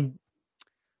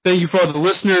 Thank you for all the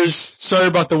listeners. Sorry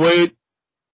about the wait.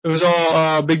 It was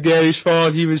all Big Daddy's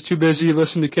fault. He was too busy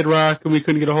listening to Kid Rock, and we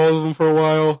couldn't get a hold of him for a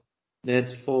while.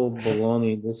 That's full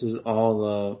baloney. This is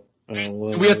all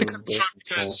we have to cut it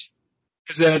short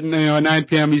because at 9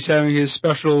 p.m. he's having his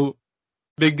special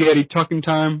Big Daddy tucking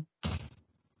time.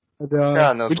 And,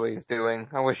 God knows what he's doing.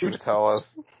 I wish he would tell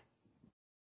us.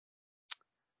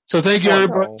 So thank you,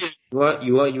 everybody.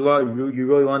 You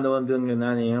really want to know what I'm doing at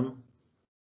 9 a.m.?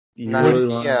 9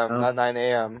 p.m., not 9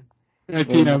 a.m. 9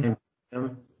 p.m.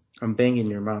 I'm banging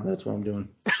your mom. That's what I'm doing.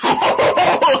 I'm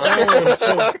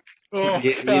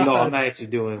not actually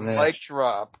doing that. Mic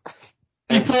drop.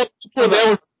 You pulled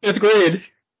that with 5th grade.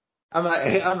 I'm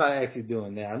not actually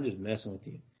doing that. I'm just messing with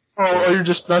you. Oh, you're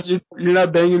just messing. You're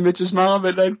not banging Mitch's mom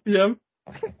at 9 p.m.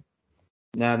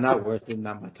 Nah, not worth it.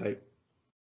 Not my type.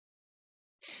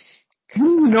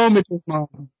 You know Mitch's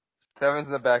mom. Devin's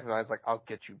in the back of the mind. He's like, "I'll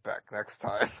get you back next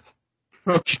time."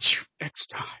 I'll get you next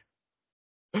time.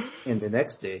 And the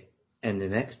next day. And the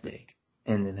next day.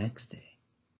 And the next day.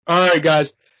 All right,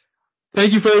 guys.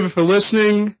 Thank you for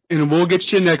listening, and we'll get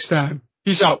you next time.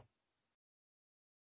 Peace out.